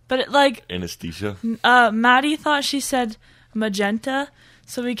 Anastasia. But it, like Anesthesia. Maddie thought she said Magenta,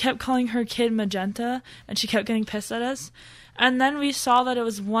 so we kept calling her kid Magenta, and she kept getting pissed at us. And then we saw that it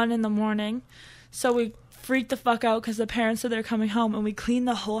was 1 a.m, so we freaked the fuck out because the parents said they're coming home, and we cleaned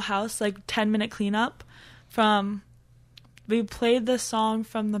the whole house, like 10-minute cleanup. We played the song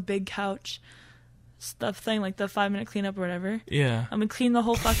from the Big Couch stuff thing, like the 5-minute cleanup or whatever. Yeah. And we cleaned the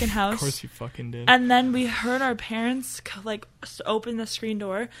whole fucking house. Of course you fucking did. And then we heard our parents open the screen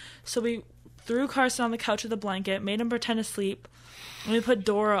door, so we threw Carson on the couch with a blanket, made him pretend to sleep, and we put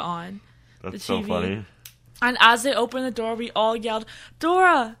Dora on That's the so TV. funny. And as they opened the door, we all yelled,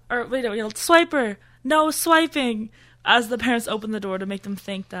 "Dora!" Or wait, we yelled, "Swiper! No swiping!" As the parents opened the door to make them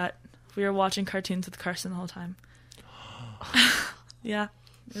think that we were watching cartoons with Carson the whole time. Yeah,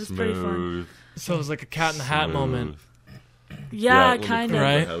 it was pretty fun. Smooth. So it was like a Cat in the Hat moment, Yeah, when they kind cleaned of.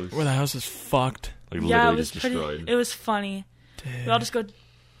 right? house. Where the house is fucked. Like Yeah, literally it was just pretty. destroyed. It was funny. Dude. We all just go,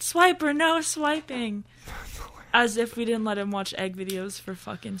 "Swiper, no swiping," as if we didn't let him watch egg videos for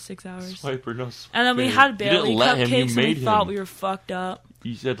fucking 6 hours. Swiper, no And then we swiping. had You barely didn't let him, you cupcakes, and we made thought him. we were fucked up.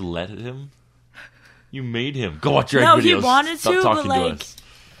 You said let him? You made him. Go watch your No, egg he videos. wanted Stop to, talking but, to like, us.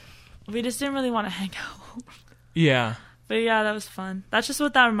 We just didn't really want to hang out. Yeah. But yeah, that was fun. That's just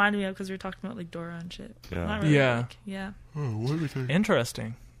what that reminded me of because we were talking about like Dora and shit. Yeah. Not really, Yeah. like, yeah.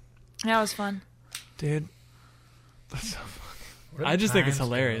 Interesting. Yeah, it was fun. Dude. That's so funny. I just think it's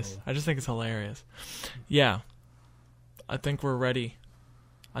hilarious. I just think it's hilarious. Yeah. I think we're ready.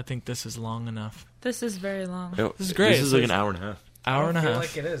 I think this is long enough. This is very long. Yo, This is great. This is like an hour and a half. Hour and a I half. feel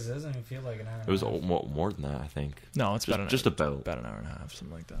like it is. It doesn't even feel like an hour. It was more than that, I think. No, it's Just about. about an hour and a half,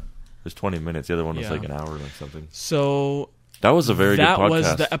 something like that. It was 20 minutes. The other one was Yeah. like an hour or something. So That was a very good that podcast.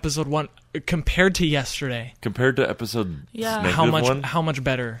 was the episode 1 compared to yesterday. Compared to episode Yeah. negative How one, much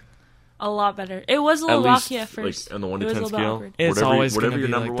better? A lot better. It was a little at least rocky at first. like on the 1 It to was a 10 little bit scale, awkward. It's always whatever gonna your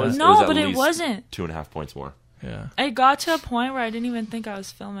be number like was, that. No, it was but at it least wasn't. 2.5 points more. Yeah. It got to a point where I didn't even think I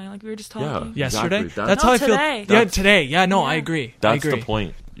was filming. Like we were just talking. Yeah. Yesterday? Exactly. That's No, how I feel. today. Yeah, That's- today. Yeah, no, I Yeah. agree. I That's agree. the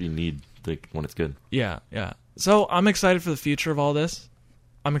point you need when it's good. Yeah, yeah. So I'm excited for the future of all this.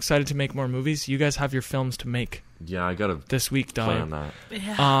 I'm excited to make more movies. You guys have your films to make Yeah, I gotta this week, plan dog. that.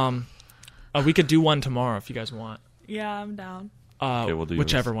 Yeah. We could do one tomorrow if you guys want. Yeah, I'm down. Okay, we'll do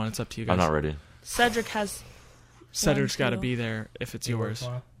whichever yours. one. It's up to you guys. I'm not ready. Cedric has. Cedric's got to too. be there if it's You work yours.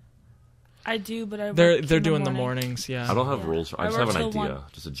 tomorrow? I do, but I. They're work they're in doing the morning. mornings. Yeah. I don't have Yeah. rules. I I just have work an till idea, 1.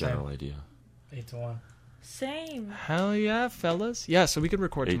 just a general idea. 8 to 1. Same. Hell yeah, fellas. Yeah, so we could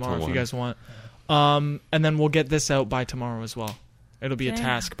record 8 to tomorrow if you 1. guys want. And then we'll get this out by tomorrow as well. It'll be a Damn.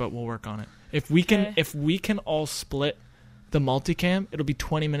 task, but we'll work on it. If we can Okay. if we can all split the multicam, it'll be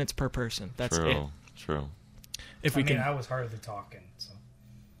 20 minutes per person. That's True. it. True. If I we mean, can I was hardly talking, so.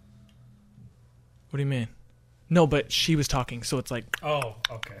 What do you mean? No, but she was talking, so it's like Oh,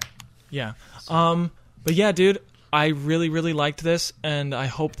 okay. yeah. But yeah, dude, I really, really liked this, and I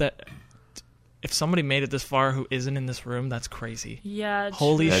hope that if somebody made it this far who isn't in this room, that's crazy. Yeah.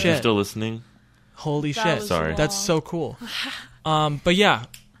 Holy true. Yeah, if you're shit. still listening, Holy That shit. was Sorry. That's long. so cool. But yeah,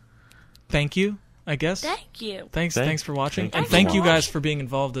 thank you, I guess. Thank you. Thanks for watching. Thank And you thank so you much. guys for being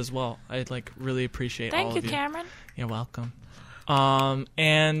involved as well. I like really appreciate all Thank you, of you. Cameron. You're welcome.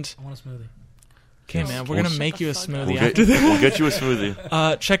 And I want a smoothie. okay, man, we're We'll gonna shut make the you a fuck up. smoothie we'll after get, this. we'll get you a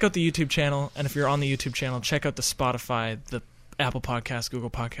smoothie. Check out the YouTube channel, and if you're on the YouTube channel, check out the Spotify, the Apple Podcast, Google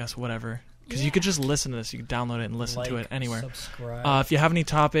Podcast, whatever. Because you could just listen to this. You can download it and listen to it anywhere. Subscribe. If you have any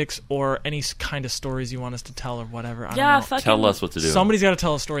topics or any kind of stories you want us to tell or whatever, I Yeah, don't know. fucking. Tell us what to do. Somebody's got to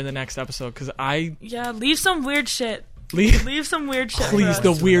tell a story in the next episode because I Yeah, leave some weird shit. leave. Leave some weird shit. Please, for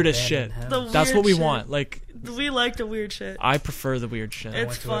the us. weirdest shit. The That's weird what we shit. want. Like We like the weird shit. I prefer the weird shit.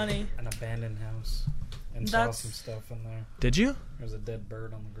 It's funny. An abandoned house. and saw some stuff in there. Did you? There's a dead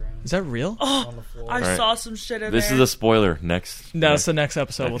bird on the ground. Is that real? On the floor. I saw some shit in there. This is a spoiler. Next. That's the next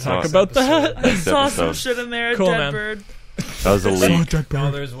episode. We'll Next talk episode. about that. I saw some episode. shit in there. Cool, Dead man. bird. That was a leak.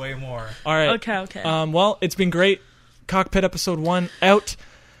 No, there's way more. All right. Okay. Well, it's been great. Cockpit episode 1 out.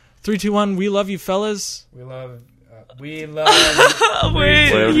 3, 2, 1. We love you, fellas. We love.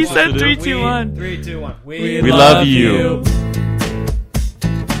 Wait, he said 3, 2, 1. 3, 2, 1. We love you.